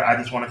right there, I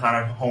just want to kind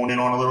of hone in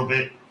on a little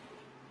bit.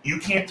 You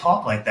can't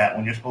talk like that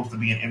when you're supposed to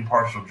be an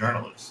impartial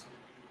journalist.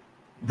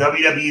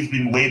 WWE's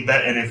been way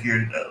better, and if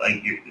you're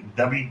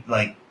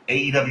like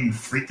AEW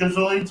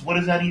freakazoids, what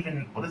does that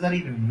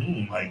even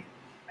mean? Like,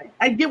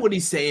 I get what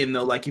he's saying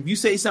though. Like, if you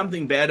say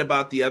something bad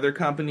about the other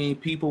company,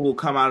 people will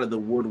come out of the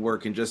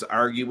woodwork and just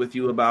argue with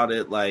you about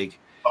it. Like,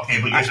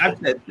 okay, but I've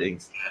said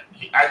things.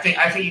 I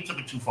think you took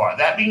it too far.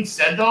 That being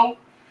said, though,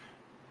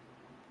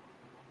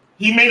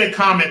 he made a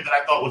comment that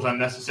I thought was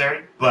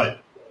unnecessary,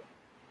 but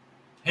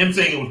him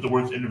saying it was the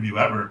worst interview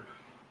ever,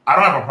 I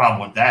don't have a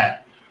problem with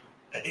that.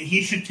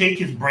 He should take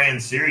his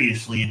brand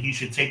seriously, and he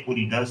should take what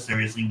he does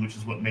seriously, which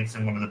is what makes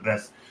him one of the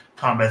best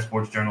combat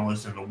sports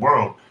journalists in the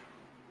world.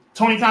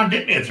 Tony Khan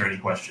didn't answer any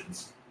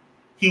questions.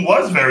 He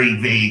was very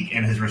vague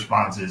in his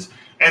responses,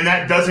 and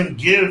that doesn't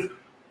give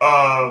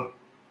a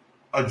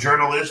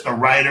journalist, a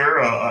writer,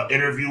 an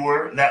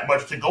interviewer that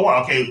much to go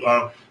on. Okay,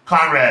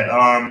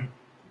 Conrad,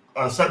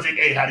 subject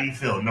A, how do you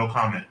feel? No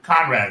comment.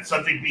 Conrad,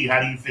 subject B,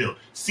 how do you feel?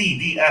 C,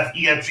 D, F,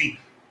 E, F, G.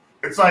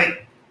 It's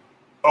like,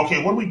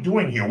 okay, what are we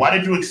doing here? Why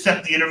did you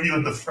accept the interview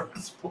in the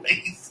first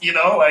place? You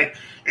know, like,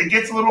 it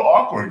gets a little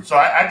awkward. So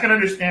I can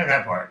understand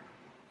that part.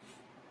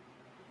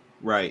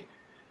 Right.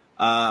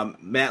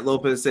 Matt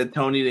Lopez said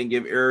Tony didn't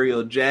give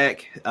Ariel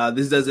Jack.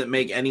 This doesn't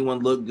make anyone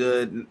look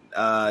good.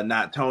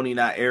 Not Tony,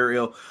 not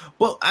Ariel.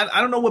 Well, I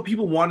don't know what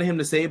people wanted him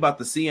to say about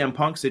the CM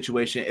Punk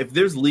situation. If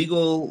there's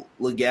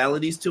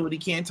legalities to it, he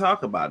can't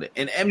talk about it.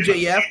 And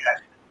MJF.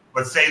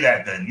 But say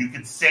that then. You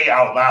could say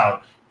out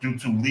loud due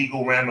to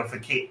legal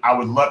ramifications. I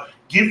would love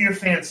give your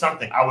fans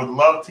something. I would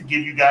love to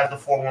give you guys the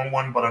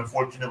 411, but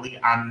unfortunately,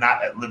 I'm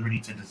not at liberty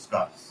to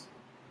discuss.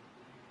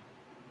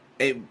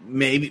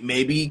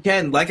 Maybe he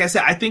can. Like I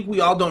said, I think we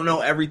all don't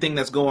know everything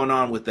that's going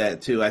on with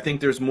that too. I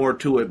think there's more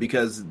to it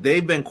because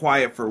they've been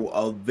quiet for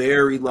a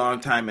very long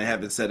time and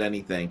haven't said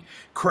anything.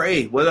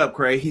 Cray, what up,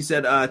 Cray? He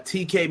said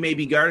TK may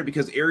be guarded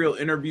because Ariel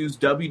interviews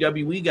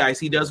WWE guys.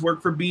 He does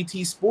work for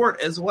BT Sport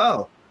as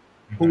well.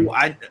 Who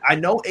I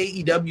know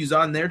AEW's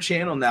on their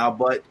channel now,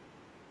 but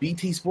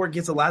BT Sport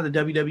gets a lot of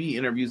WWE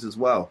interviews as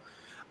well.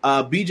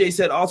 BJ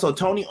said also,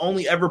 Tony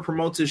only ever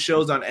promotes his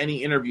shows on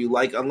any interview.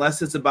 Like,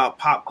 unless it's about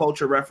pop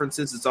culture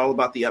references, it's all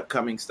about the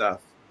upcoming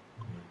stuff.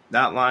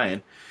 Not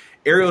lying.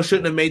 Ariel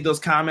shouldn't have made those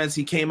comments.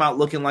 He came out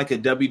looking like a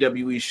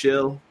WWE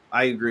shill.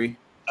 I agree.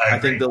 I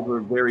think those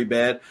were very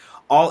bad.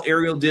 All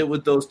Ariel did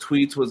with those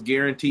tweets was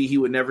guarantee he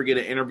would never get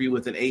an interview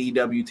with an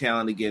AEW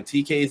talent again.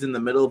 TK is in the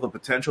middle of a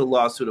potential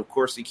lawsuit. Of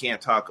course, he can't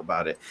talk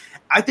about it.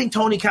 I think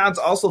Tony Khan's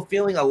also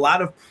feeling a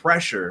lot of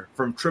pressure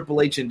from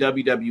Triple H and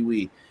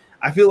WWE.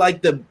 I feel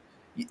like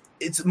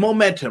it's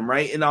momentum,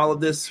 right? In all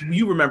of this,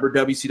 you remember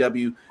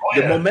WCW.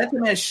 The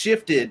momentum has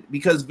shifted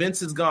because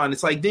Vince is gone.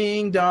 It's like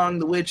ding dong,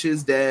 the witch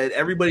is dead.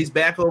 Everybody's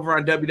back over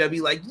on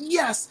WWE. Like,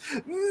 yes,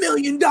 $1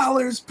 million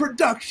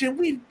production.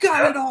 We've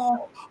got it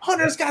all.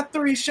 Hunter's got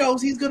 3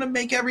 shows. He's gonna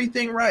make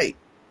everything right.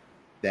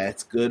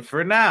 That's good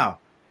for now.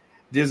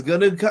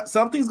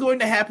 Something's going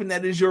to happen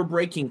that is your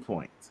breaking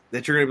point.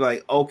 That you're gonna be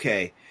like,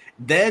 okay.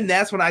 Then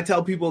that's when I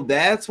tell people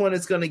that's when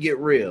it's gonna get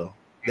real.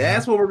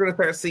 That's when we're going to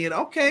start seeing,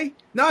 okay,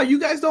 no, you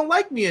guys don't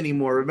like me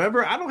anymore.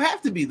 Remember, I don't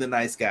have to be the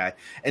nice guy.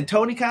 And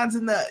Tony Khan's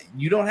in the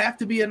you don't have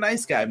to be a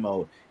nice guy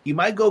mode. He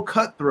might go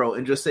cutthroat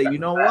and just say, you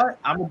know what?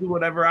 I'm going to do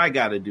whatever I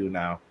got to do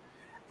now.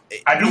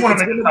 I do want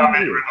to make a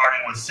comment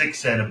regarding what Six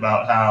said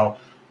about how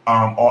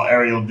all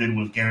Ariel did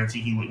was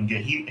guarantee he wouldn't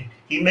get.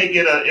 He may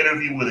get an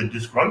interview with a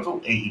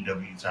disgruntled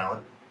AEW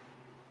talent.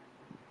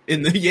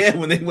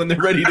 When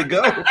they're ready to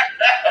go.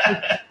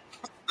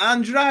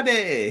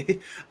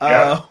 Andrade.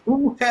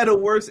 Who had a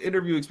worse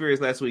interview experience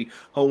last week?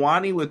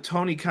 Hawani with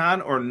Tony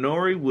Khan or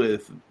Nori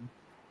with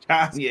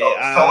Kanye?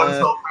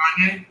 So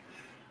Kanye?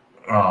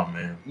 Oh,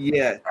 man.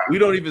 Yeah. I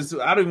don't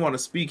even want to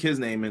speak his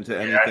name into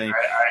anything.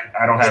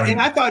 I don't have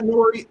and I thought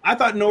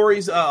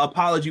Nori's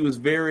apology was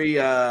very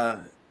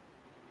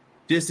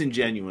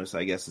disingenuous,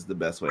 I guess is the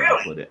best way to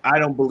put it. I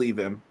don't believe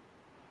him.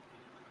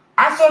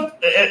 I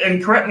thought,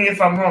 and correct me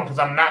if I'm wrong, because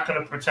I'm not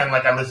going to pretend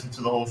like I listened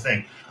to the whole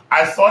thing.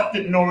 I thought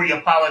that Nori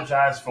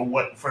apologized for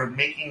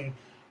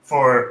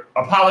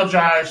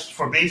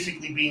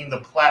basically being the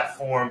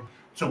platform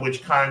to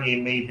which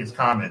Kanye made his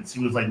comments.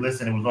 He was like,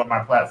 listen, it was on my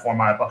platform.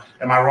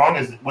 Am I wrong?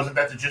 Wasn't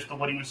that the gist of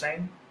what he was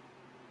saying?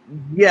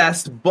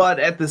 Yes, but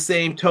at the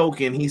same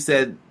token, he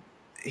said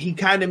he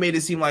kind of made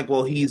it seem like,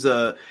 well, he's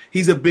a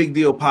big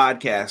deal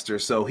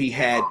podcaster, so he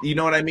had, you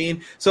know what I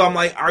mean? So I'm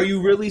like, are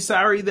you really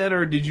sorry then,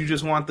 or did you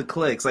just want the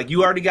clicks? Like,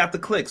 you already got the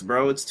clicks,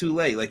 bro. It's too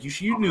late. Like,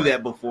 you knew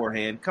that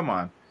beforehand. Come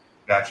on.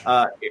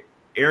 Gotcha.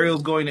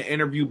 Ariel's going to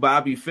interview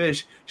Bobby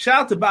Fish.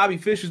 Shout out to Bobby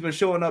Fish, who's been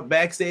showing up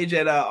backstage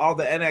at all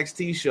the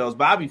NXT shows.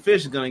 Bobby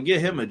Fish is going to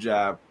get him a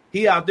job.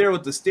 He out there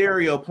with the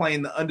stereo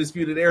playing the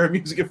Undisputed Era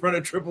music in front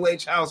of Triple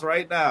H house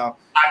right now.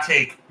 I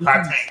take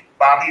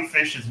Bobby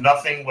Fish is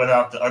nothing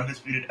without the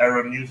Undisputed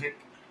Era music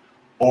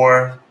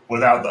or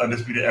without the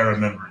Undisputed Era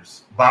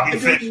members. Bobby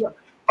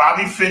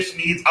Fish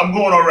needs, I'm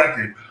going on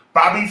record,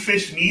 Bobby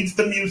Fish needs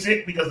the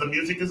music because the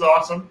music is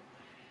awesome.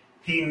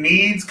 He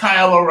needs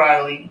Kyle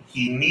O'Reilly.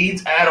 He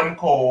needs Adam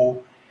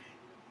Cole.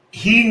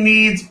 He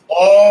needs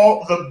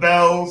all the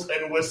bells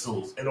and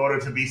whistles in order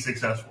to be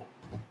successful.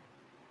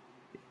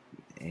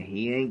 And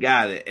he ain't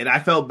got it. And I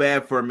felt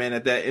bad for him, man,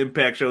 at that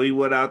Impact show. He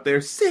went out there,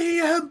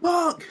 CM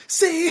Punk.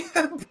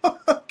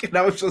 And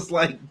I was just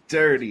like,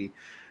 dirty,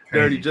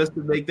 just to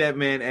make that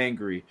man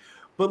angry.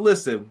 But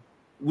listen,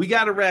 we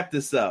got to wrap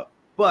this up.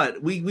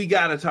 But we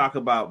got to talk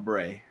about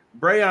Bray.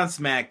 Bray on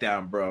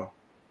SmackDown, bro.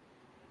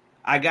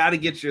 I got to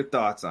get your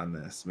thoughts on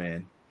this,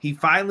 man. He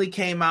finally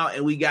came out,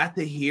 and we got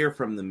to hear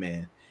from the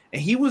man.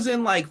 And he was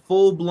in, like,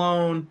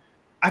 full-blown...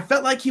 I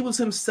felt like he was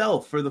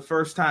himself for the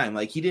first time.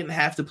 Like, he didn't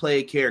have to play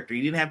a character.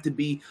 He didn't have to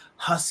be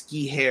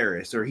Husky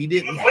Harris, or he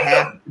didn't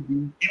have to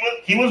be...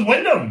 He was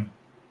Wyndham.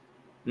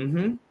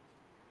 Mm-hmm.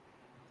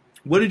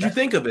 What did you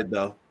think of it,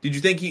 though? Did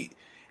you think he...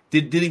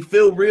 Did he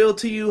feel real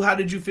to you? How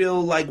did you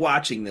feel, like,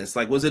 watching this?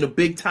 Like, was it a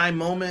big-time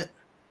moment?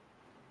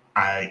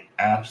 I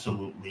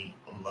absolutely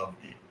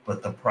loved it.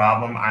 But the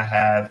problem I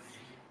have...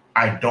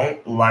 I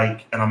don't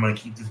like, and I'm going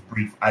to keep this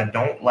brief, I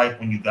don't like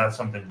when you got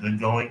something good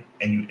going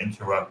and you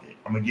interrupt it.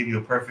 I'm going to give you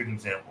a perfect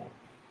example.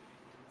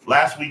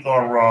 Last week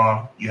on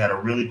Raw, you had a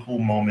really cool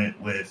moment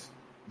with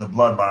the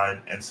Bloodline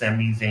and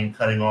Sami Zayn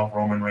cutting off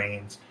Roman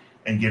Reigns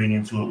and getting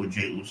into it with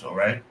Jey Uso,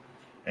 right?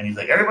 And he's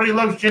like, everybody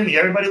loves Jimmy,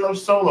 everybody loves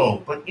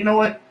Solo. But you know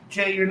what,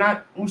 Jay, you're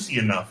not Usi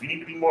enough. You need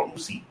to be more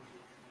Usi.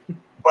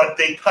 But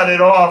they cut it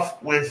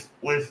off with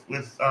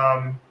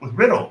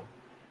Riddle.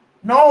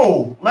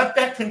 No, let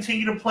that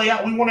continue to play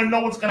out. We want to know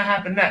what's going to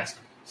happen next.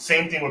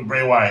 Same thing with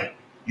Bray Wyatt.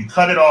 You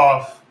cut it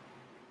off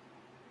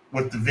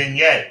with the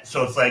vignette.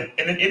 So it's like,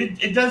 and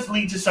it does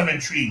lead to some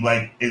intrigue.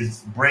 Like,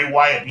 is Bray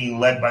Wyatt being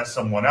led by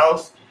someone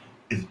else?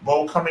 Is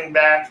Bo coming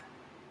back?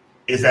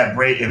 Is that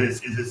Bray?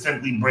 Is it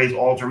simply Bray's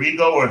alter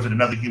ego, or is it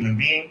another human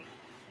being?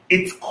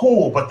 It's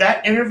cool, but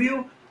that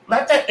interview,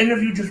 let that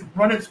interview just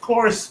run its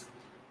course.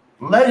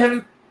 Let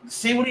him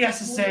say what he has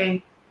to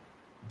say.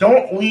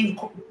 Don't leave.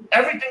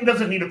 Everything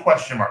doesn't need a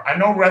question mark. I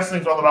know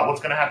wrestling's all about what's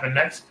going to happen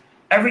next.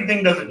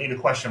 Everything doesn't need a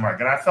question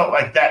mark. And I felt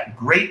like that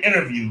great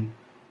interview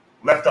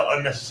left an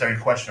unnecessary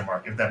question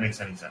mark, if that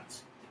makes any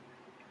sense.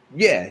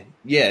 Yeah,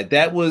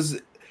 that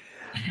was...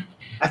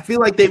 I feel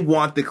like they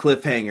want the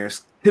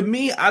cliffhangers. To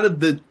me, out of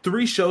the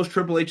 3 shows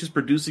Triple H is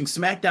producing,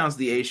 SmackDown's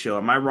the A show.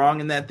 Am I wrong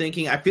in that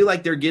thinking? I feel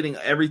like they're getting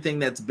everything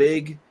that's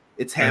big.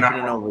 It's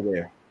happening over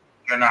there.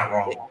 You're not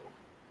wrong.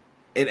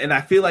 And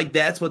I feel like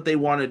that's what they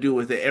want to do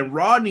with it. And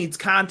Raw needs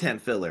content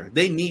filler.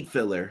 They need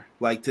filler,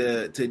 like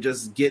to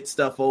just get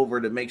stuff over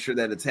to make sure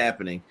that it's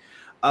happening.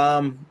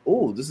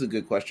 Oh, this is a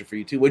good question for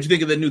you too. What'd you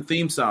think of the new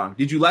theme song?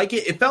 Did you like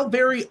it? It felt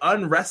very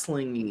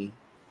unwrestling-y,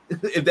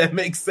 if that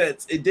makes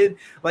sense. It did,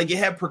 like, it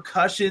had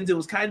percussions. It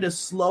was kind of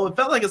slow. It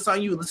felt like a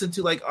song you would listen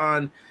to, like,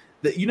 on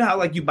the, you know how,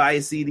 like, you buy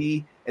a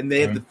CD and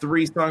they have the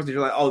 3 songs that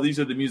you're like, oh, these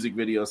are the music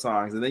video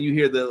songs. And then you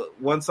hear the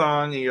one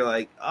song and you're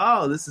like,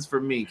 oh, this is for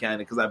me, kind of,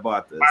 because I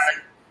bought this.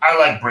 I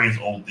like Bray's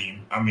old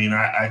theme. I mean,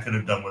 I could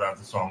have done without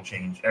the song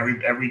change.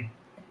 Every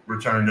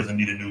return doesn't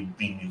need a new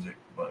theme music,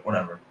 but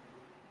whatever.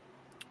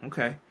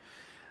 Okay.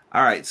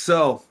 All right.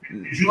 So,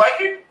 did you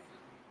like it?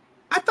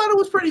 I thought it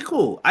was pretty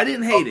cool. I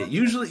didn't hate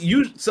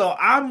it. So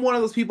I'm one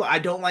of those people, I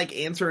don't like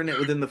answering it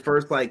within the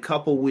first, like,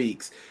 couple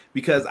weeks,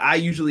 because I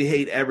usually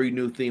hate every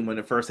new theme when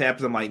it first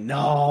happens. I'm like,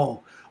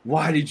 no,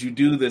 why did you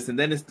do this? And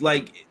then it's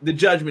like the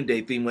Judgment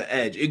Day theme with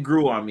Edge. It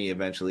grew on me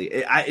eventually.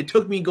 It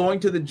took me going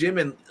to the gym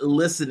and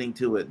listening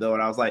to it, though,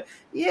 and I was like,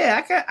 yeah,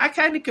 I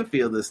kind of can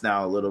feel this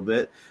now a little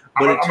bit.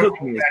 But it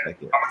took me a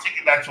second. I'm going to take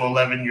you back to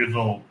 11 years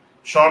old.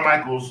 Shawn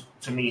Michaels,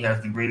 to me,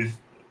 has the greatest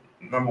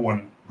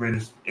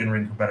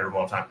in-ring competitor of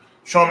all time.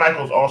 Shawn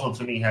Michaels also,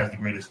 to me, has the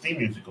greatest theme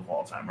music of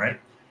all time, right?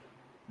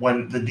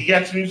 When the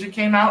DX music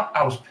came out,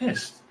 I was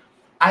pissed.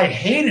 I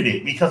hated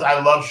it because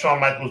I love Shawn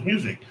Michaels'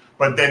 music,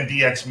 but then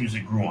DX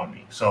music grew on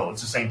me. So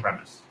it's the same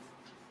premise.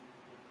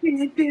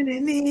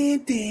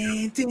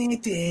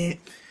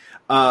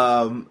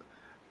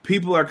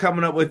 People are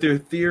coming up with their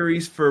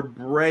theories for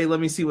Bray. Let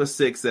me see what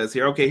 6 says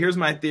here. Okay, here's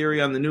my theory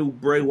on the new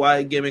Bray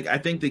Wyatt gimmick. I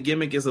think the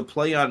gimmick is a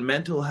play on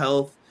mental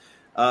health,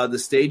 the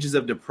stages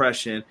of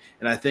depression,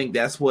 and I think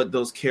that's what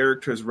those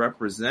characters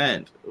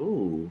represent.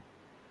 Ooh.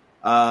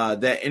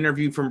 That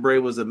interview from Bray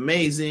was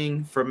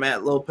amazing. From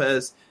Matt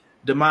Lopez,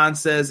 Damon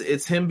says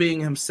it's him being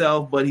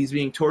himself, but he's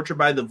being tortured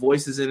by the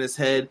voices in his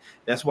head.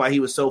 That's why he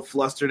was so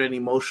flustered and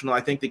emotional.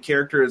 I think the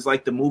character is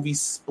like the movie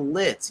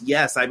Split.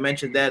 Yes, I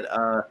mentioned that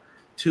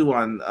too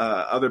on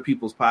other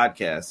people's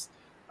podcasts.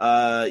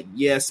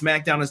 Yeah,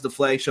 SmackDown is the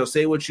flag show.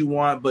 Say what you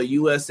want, but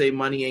USA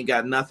Money ain't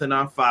got nothing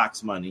on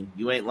Fox Money.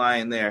 You ain't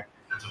lying there.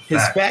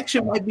 His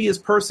faction might be his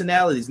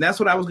personalities, and that's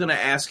what I was going to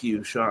ask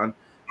you, Sean.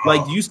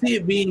 Like, do you see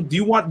it being? Do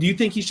you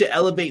think he should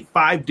elevate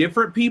 5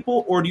 different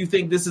people, or do you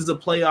think this is a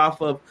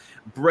playoff of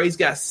Bray's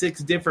got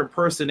 6 different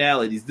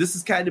personalities? This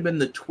has kind of been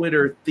the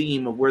Twitter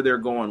theme of where they're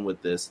going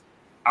with this.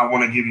 I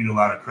want to give you a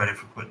lot of credit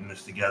for putting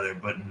this together,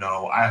 but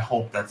no, I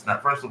hope that's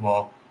not. First of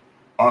all,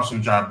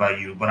 awesome job by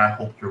you, but I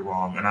hope you're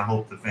wrong, and I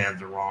hope the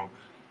fans are wrong.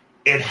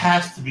 It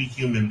has to be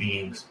human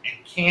beings.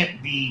 It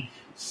can't be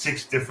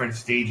 6 different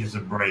stages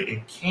of Bray.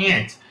 It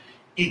can't.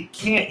 It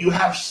can't. You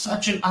have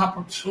such an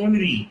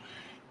opportunity.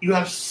 You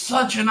have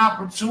such an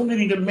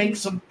opportunity to make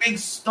some big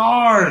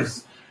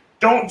stars.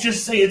 Don't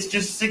just say it's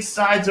just 6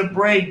 sides of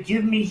Bray.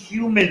 Give me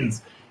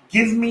humans.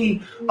 Give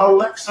me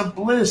Alexa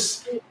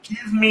Bliss.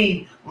 Give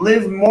me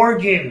Liv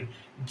Morgan.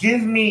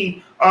 Give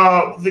me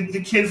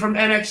the kid from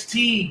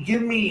NXT.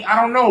 Give me,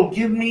 I don't know,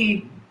 give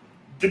me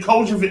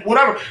Dakota,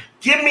 whatever.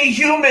 Give me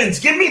humans.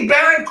 Give me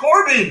Baron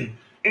Corbin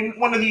in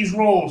one of these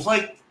roles.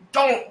 Like,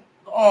 don't.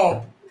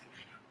 Oh,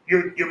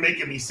 you're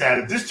making me sad.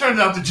 If this turns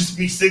out to just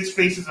be 6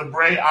 faces of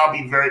Bray, I'll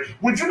be very.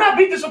 Would you not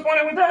be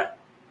disappointed with that?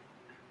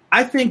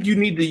 I think you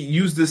need to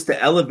use this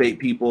to elevate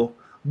people.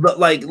 But,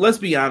 like, let's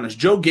be honest.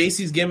 Joe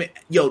Gacy's gimmick,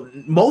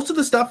 most of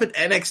the stuff in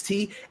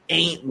NXT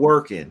ain't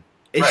working.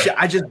 Right.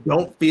 I just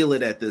don't feel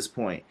it at this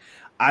point.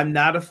 I'm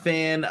not a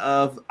fan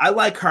of – I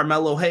like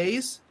Carmelo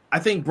Hayes. I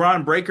think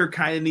Braun Breaker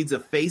kind of needs a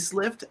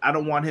facelift. I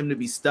don't want him to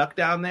be stuck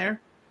down there.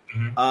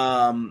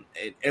 Mm-hmm.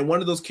 And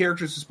one of those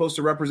characters is supposed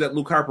to represent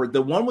Luke Harper.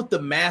 The one with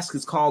the mask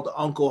is called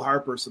Uncle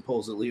Harper,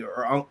 supposedly,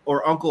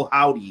 or Uncle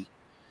Howdy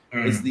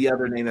is the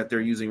other name that they're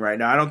using right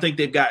now. I don't think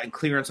they've gotten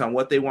clearance on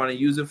what they want to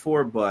use it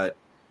for, but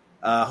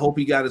hope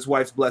he got his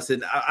wife's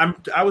blessing.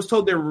 I was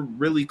told they were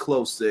really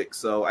close 6,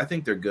 so I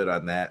think they're good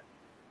on that.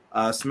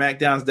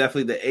 SmackDown's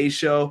definitely the A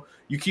show.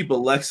 You keep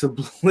Alexa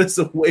Bliss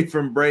away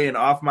from Bray and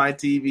off my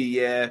TV.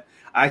 Yeah,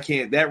 I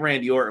can't. That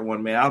Randy Orton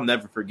one, man, I'll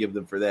never forgive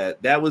them for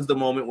that. That was the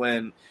moment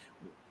when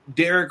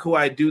Derek, who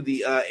I do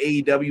the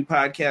AEW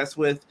podcast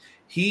with,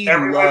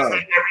 every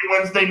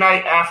Wednesday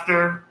night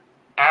after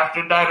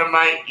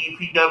Dynamite,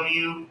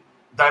 EPW,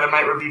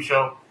 Dynamite review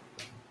show.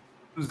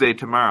 Tuesday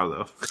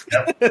tomorrow,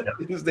 though. Yep.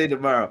 Tuesday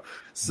tomorrow.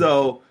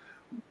 So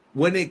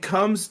when it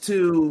comes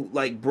to,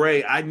 like,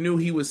 Bray, I knew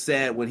he was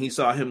sad when he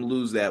saw him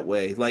lose that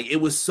way. Like, it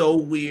was so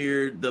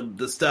weird.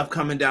 The stuff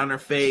coming down her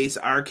face,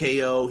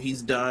 RKO,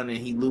 he's done, and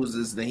he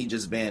loses, then he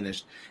just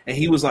vanished. And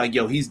he was like,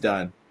 yo, he's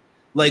done.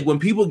 Like, when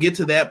people get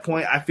to that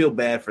point, I feel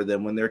bad for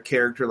them when their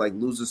character, like,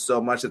 loses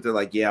so much that they're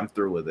like, yeah, I'm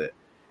through with it.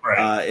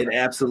 Right. It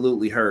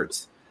absolutely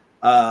hurts.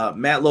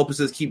 Matt Lopez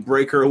says keep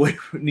Breaker away.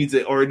 He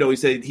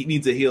said he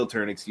needs a heel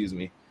turn, excuse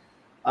me.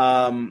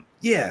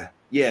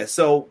 Yeah.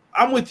 So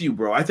I'm with you,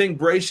 bro. I think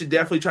Bray should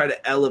definitely try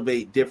to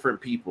elevate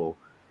different people.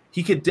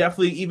 He could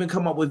definitely even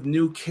come up with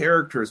new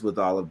characters with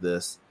all of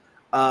this.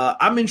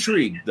 I'm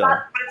intrigued, though.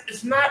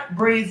 It's not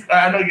Bray's.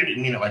 I know you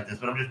didn't mean it like this,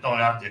 but I'm just throwing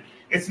it out there.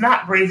 It's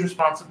not Bray's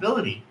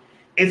responsibility.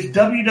 It's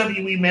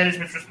WWE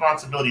management's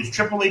responsibility. It's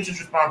Triple H's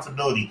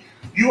responsibility.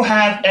 You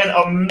have an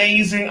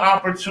amazing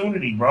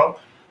opportunity, bro.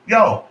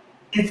 Yo,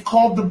 it's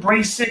called the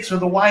Bray 6 or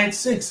the Wyatt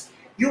 6.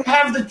 You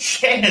have the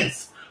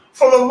chance.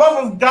 For the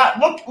love of God,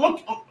 look,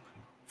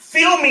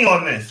 feel me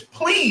on this,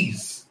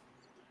 please.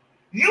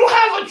 You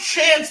have a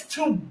chance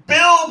to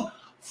build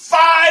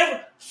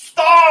 5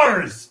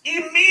 stars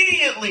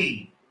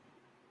immediately.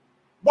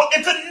 Well,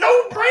 it's a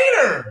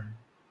no-brainer.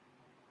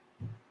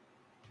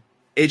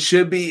 It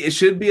should be a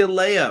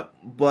layup,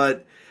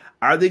 but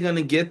are they going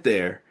to get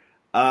there?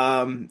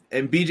 And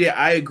BJ,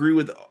 I agree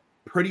with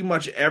pretty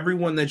much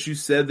everyone that you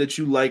said that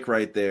you like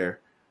right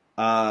there.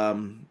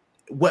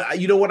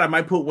 You know what? I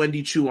might put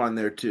Wendy Chu on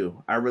there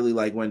too. I really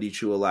like Wendy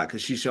Chu a lot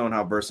because she's shown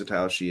how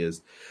versatile she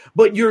is.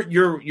 But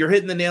you're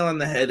hitting the nail on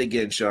the head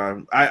again,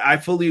 Sean. I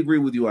fully agree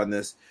with you on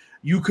this.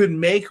 You could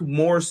make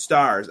more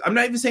stars. I'm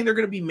not even saying they're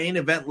going to be main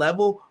event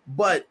level,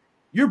 but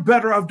you're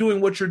better off doing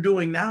what you're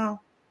doing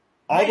now.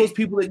 All those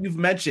people that you've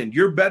mentioned,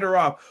 you're better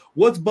off.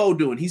 What's Bo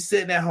doing? He's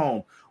sitting at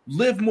home.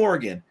 Liv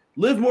Morgan's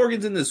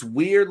in this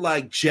weird,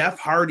 like, Jeff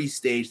Hardy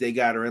stage they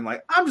got her in.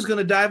 Like, I'm just going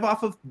to dive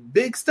off of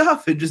big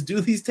stuff and just do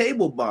these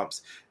table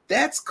bumps.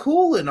 That's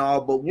cool and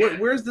all, but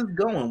where's this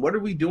going? What are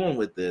we doing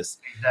with this?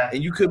 Exactly.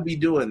 And you could be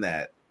doing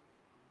that.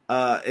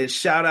 And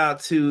shout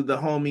out to the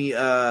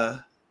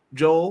homie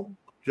Joel.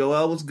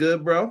 Joel was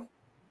good, bro.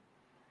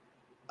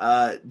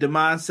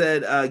 Damon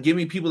said, give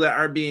me people that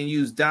aren't being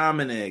used.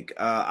 Dominic,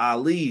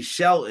 Ali,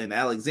 Shelton,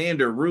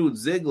 Alexander, Rude,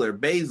 Ziggler,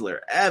 Baszler,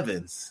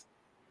 Evans.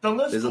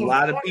 There's a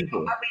lot of people.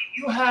 I mean,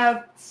 you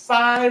have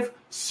 5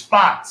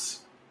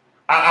 spots.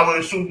 I would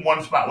assume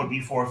 1 spot would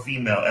be for a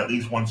female, at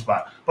least 1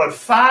 spot. But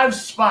 5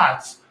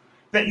 spots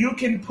that you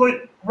can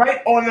put right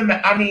on the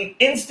map. I mean,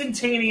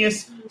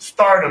 instantaneous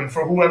stardom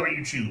for whoever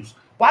you choose.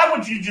 Why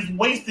would you just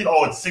waste it?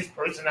 Oh, it's 6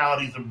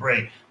 personalities of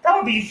Bray. That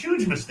would be a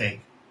huge mistake.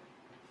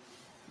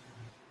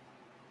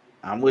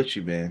 I'm with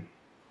you, man.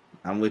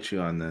 I'm with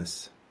you on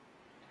this.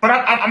 But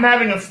I'm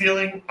having a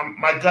feeling.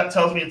 My gut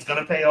tells me it's going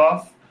to pay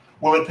off.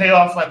 Will it pay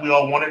off like we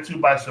all wanted to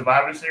by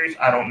Survivor Series?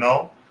 I don't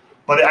know.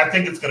 But I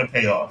think it's going to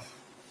pay off.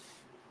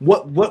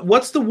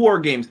 What's the War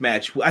Games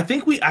match?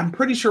 I'm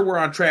pretty sure we're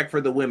on track for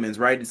the women's,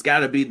 right? It's got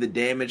to be the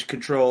Damage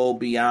Control,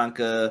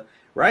 Bianca,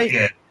 right?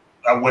 Yeah,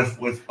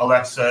 with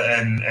Alexa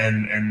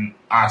and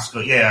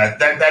Asuka. Yeah,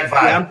 that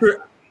vibe. Yeah,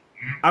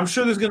 I'm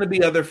sure there's going to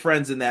be other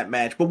friends in that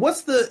match. But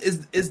what's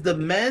is the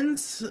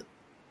men's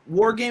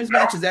War Games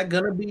match? Is that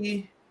going to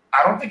be?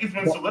 I don't think it's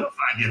been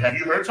solidified yet. Have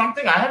you heard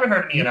something? I haven't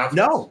heard any announcements.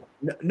 No,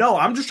 No,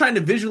 I'm just trying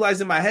to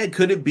visualize in my head.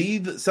 Could it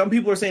be? Some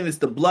people are saying it's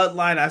the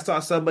bloodline. I saw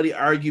somebody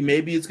argue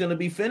maybe it's going to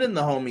be Finn and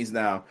the homies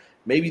now.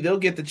 Maybe they'll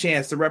get the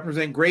chance to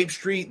represent Grape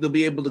Street. They'll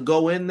be able to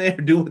go in there,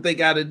 do what they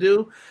got to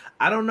do.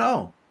 I don't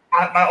know.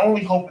 My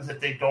only hope is that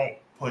they don't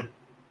put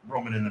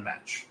Roman in the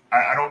match.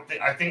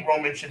 I think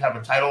Roman should have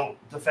a title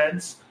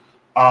defense.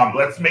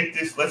 Let's make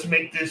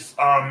this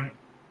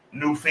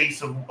new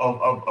face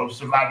of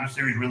Survivor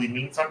Series really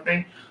mean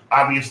something.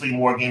 Obviously,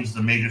 War Games is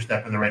a major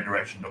step in the right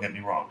direction. Don't get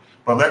me wrong,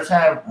 but let's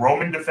have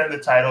Roman defend the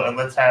title, and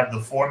let's have the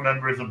 4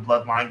 members of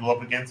Bloodline go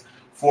up against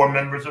 4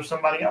 members of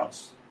somebody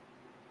else.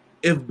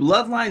 If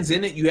Bloodline's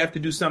in it, you have to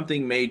do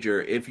something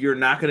major. If you're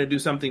not going to do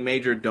something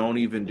major, don't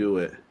even do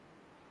it.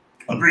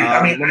 Agreed.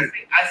 I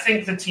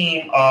think the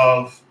team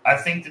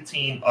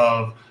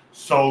of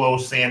Solo,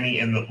 Sammy,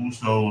 and the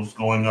Usos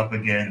going up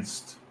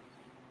against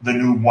the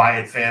new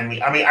Wyatt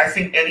family. I mean, I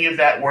think any of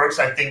that works.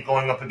 I think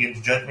going up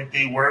against Judgment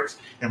Day works.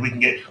 And we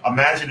can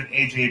imagine if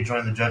AJ had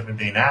joined the Judgment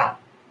Day now.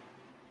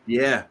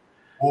 Yeah.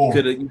 Ooh.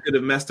 You could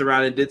have messed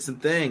around and did some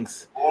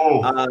things.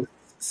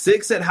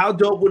 6 said, how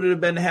dope would it have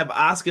been to have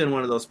Asuka in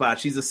one of those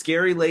spots? She's a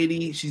scary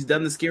lady. She's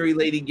done the scary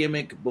lady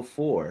gimmick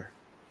before.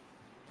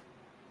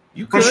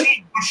 You could.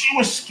 But she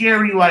was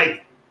scary,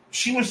 like,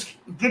 she was,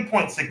 good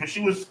point, 6, but she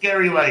was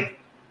scary, like,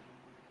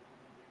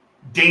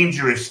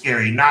 dangerous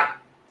scary, not,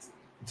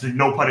 to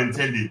no pun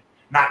intended,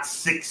 not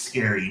sick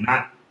scary,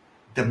 not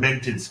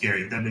demented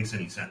scary, if that makes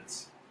any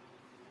sense.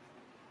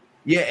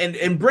 Yeah,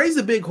 and Bray's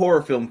a big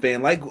horror film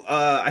fan. Like,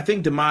 I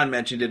think Damon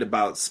mentioned it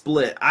about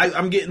Split.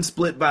 I'm getting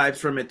Split vibes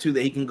from it, too,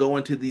 that he can go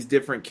into these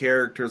different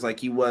characters like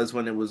he was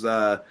when it was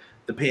the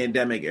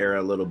pandemic era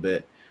a little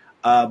bit.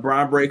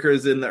 Braun Breaker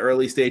is in the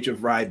early stage of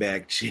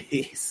Ryback.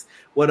 Jeez.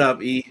 What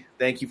up, E?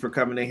 Thank you for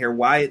coming in here.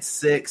 Wyatt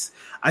 6.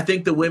 I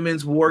think the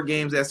women's War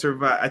Games at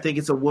I think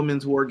it's a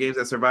women's War Games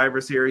at Survivor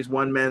Series.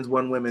 1 men's,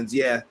 1 women's.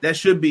 Yeah, that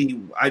should be.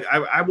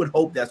 I would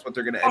hope that's what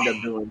they're going to end up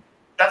doing.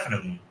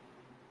 Definitely.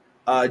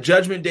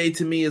 Judgment Day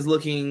to me is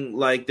looking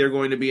like they're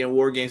going to be in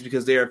War Games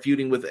because they are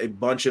feuding with a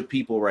bunch of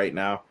people right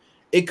now.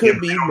 It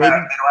could be. They don't have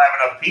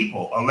enough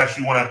people unless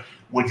you want to.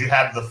 Would you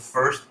have the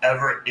first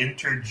ever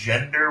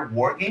intergender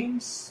War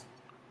Games?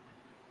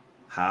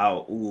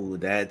 How? Ooh,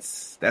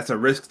 that's a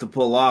risk to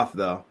pull off,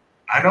 though.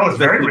 I know it's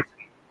very risky.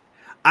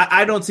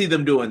 I don't see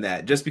them doing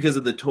that just because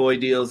of the toy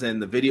deals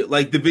and the video.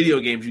 Like the video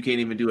games, you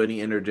can't even do any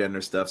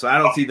intergender stuff. So I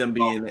don't see them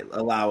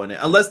allowing it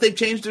unless they've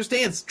changed their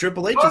stance.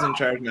 Triple H is in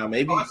charge now.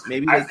 Maybe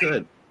they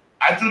could.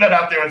 I threw that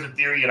out there as a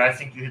theory, and I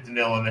think you hit the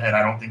nail on the head.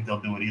 I don't think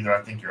they'll do it either.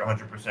 I think you're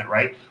 100%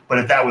 right. But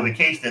if that were the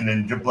case,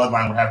 then your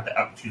Bloodline would have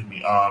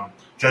to.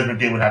 Judgment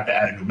Day would have to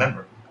add a new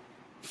member.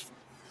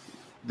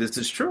 This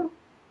is true.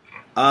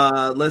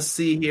 Let's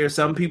see here.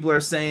 Some people are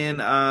saying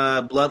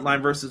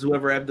Bloodline versus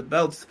whoever have the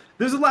belts.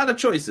 There's a lot of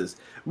choices.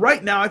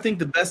 Right now, I think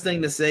the best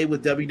thing to say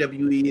with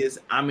WWE is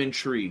I'm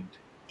intrigued.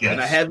 Yes.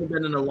 And I haven't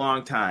been in a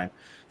long time.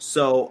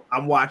 So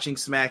I'm watching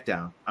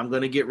SmackDown. I'm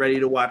going to get ready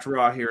to watch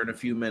Raw here in a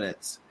few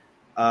minutes.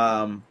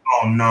 Oh,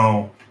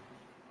 no.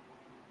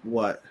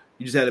 What?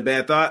 You just had a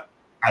bad thought?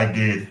 I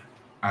did.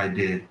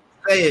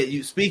 Say it.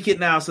 You speak it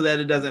now so that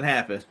it doesn't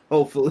happen.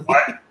 Hopefully.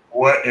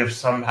 What if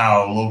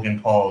somehow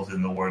Logan Paul's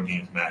in the War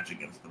Games match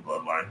against the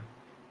Bloodline?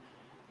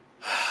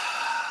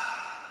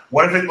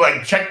 What if it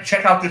like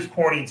check out this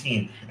corny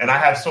team? And I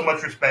have so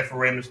much respect for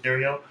Rey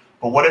Mysterio,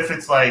 but what if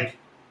it's like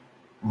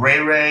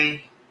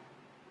Ray,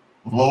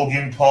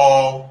 Logan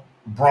Paul,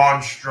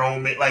 Braun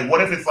Strowman? Like,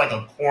 what if it's like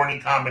a corny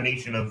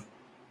combination of?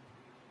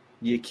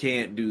 You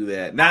can't do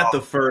that. Not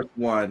the first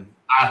one.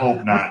 I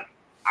hope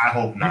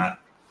not.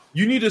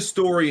 You need a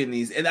story in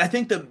these, and I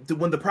think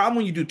the problem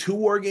when you do 2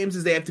 War Games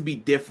is they have to be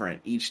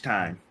different each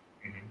time,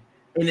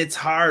 and it's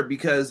hard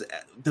because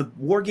the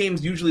War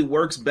Games usually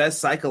works best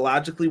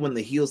psychologically when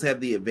the heels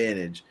have the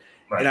advantage.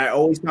 Right. And I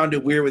always found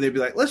it weird when they'd be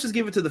like, "Let's just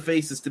give it to the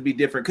faces to be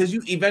different," because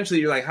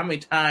you're like, "How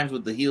many times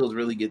would the heels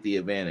really get the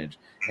advantage?"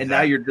 Exactly. And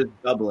now you're just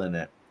doubling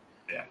it.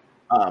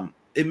 Yeah,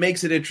 it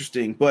makes it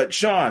interesting. But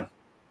Sean,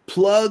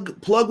 plug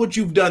what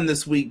you've done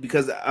this week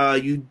because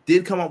you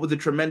did come up with a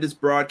tremendous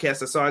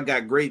broadcast. I saw it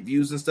got great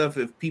views and stuff.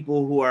 If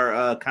people who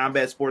are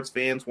combat sports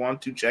fans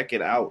want to check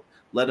it out,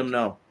 let them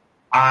know.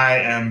 I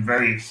am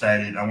very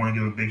excited. I want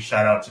to give a big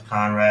shout out to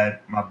Conrad,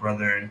 my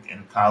brother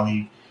and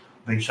colleague.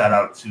 Big shout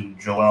out to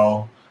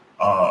Joel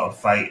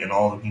Fight and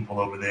all the people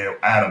over there.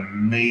 I had a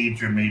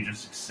major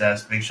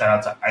success. Big shout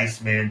out to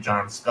Iceman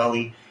John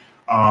Scully.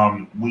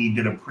 We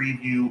did a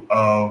preview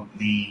of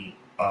the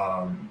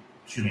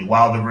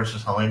Wilder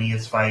versus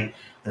Hellenius fight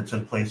that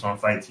took place on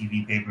Fight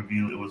TV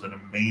pay-per-view. It was an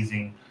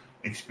amazing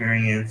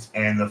experience,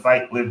 and the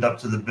fight lived up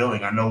to the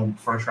billing. I know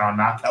first-round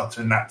knockouts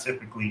are not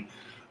typically,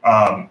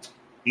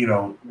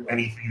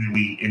 anything that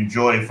we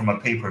enjoy from a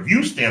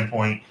pay-per-view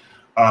standpoint,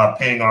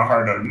 paying our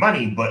hard-earned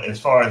money, but as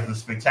far as the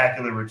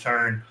spectacular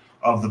return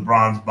of the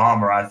Bronze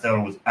Bomber, I thought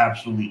it was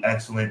absolutely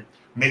excellent.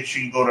 Make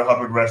sure you go to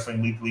Hubbard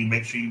Wrestling Weekly.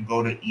 Make sure you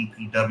go to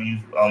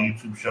EPW's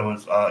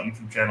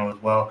YouTube channel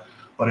as well.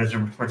 But as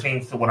it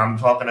pertains to what I'm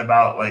talking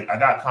about, like I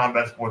got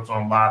Combat Sports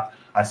on lock.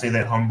 I say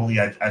that humbly.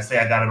 I say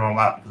I got it on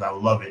lock because I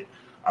love it.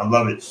 I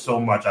love it so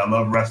much. I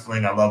love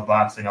wrestling. I love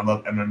boxing. I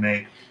love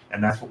MMA.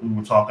 And that's what we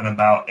were talking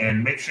about.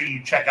 And make sure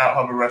you check out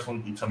Hubbard Wrestling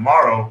Weekly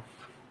tomorrow,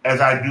 as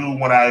I do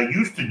what I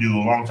used to do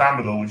a long time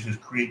ago, which is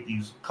create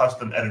these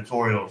custom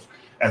editorials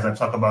as I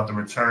talk about the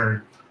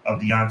return of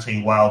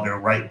Deontay Wilder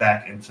right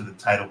back into the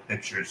title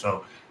picture.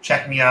 So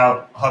check me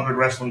out, Hubbard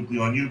Wrestling Weekly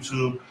on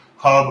YouTube,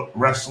 Hub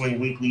Wrestling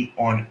Weekly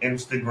on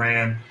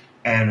Instagram,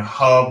 and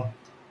Hub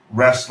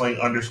Wrestling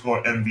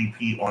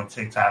 _MVP on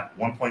TikTok.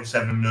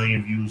 1.7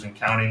 million views and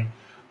counting.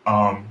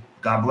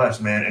 God bless,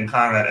 man. And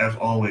Conrad, as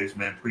always,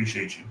 man,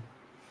 appreciate you.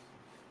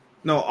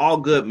 No, all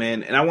good,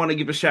 man. And I want to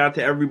give a shout out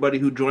to everybody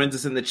who joins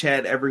us in the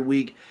chat every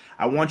week.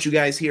 I want you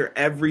guys here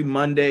every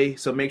Monday,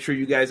 so make sure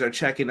you guys are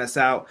checking us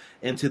out.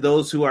 And to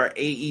those who are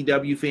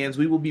AEW fans,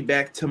 we will be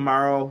back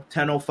tomorrow,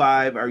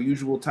 10:05, our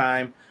usual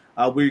time.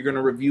 We're going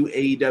to review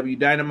AEW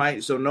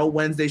Dynamite, so no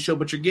Wednesday show,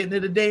 but you're getting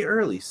it a day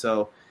early.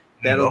 So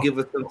that'll give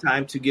us some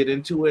time to get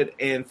into it.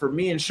 And for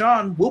me and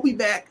Sean, we'll be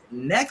back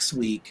next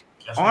week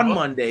on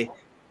Monday.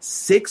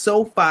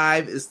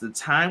 6:05 is the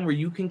time where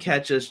you can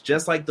catch us,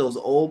 just like those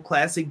old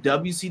classic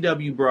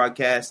WCW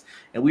broadcasts,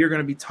 and we are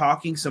going to be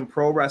talking some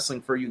pro wrestling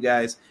for you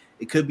guys.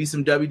 It could be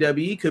some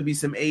WWE, could be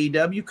some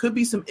AEW, could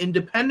be some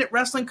independent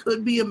wrestling,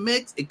 could be a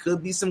mix, it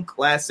could be some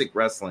classic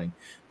wrestling.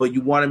 But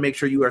you want to make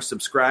sure you are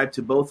subscribed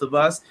to both of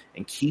us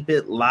and keep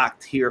it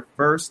locked here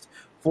first.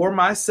 For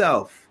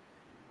myself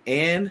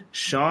and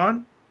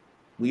Sean,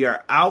 we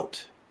are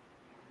out.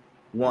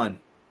 1.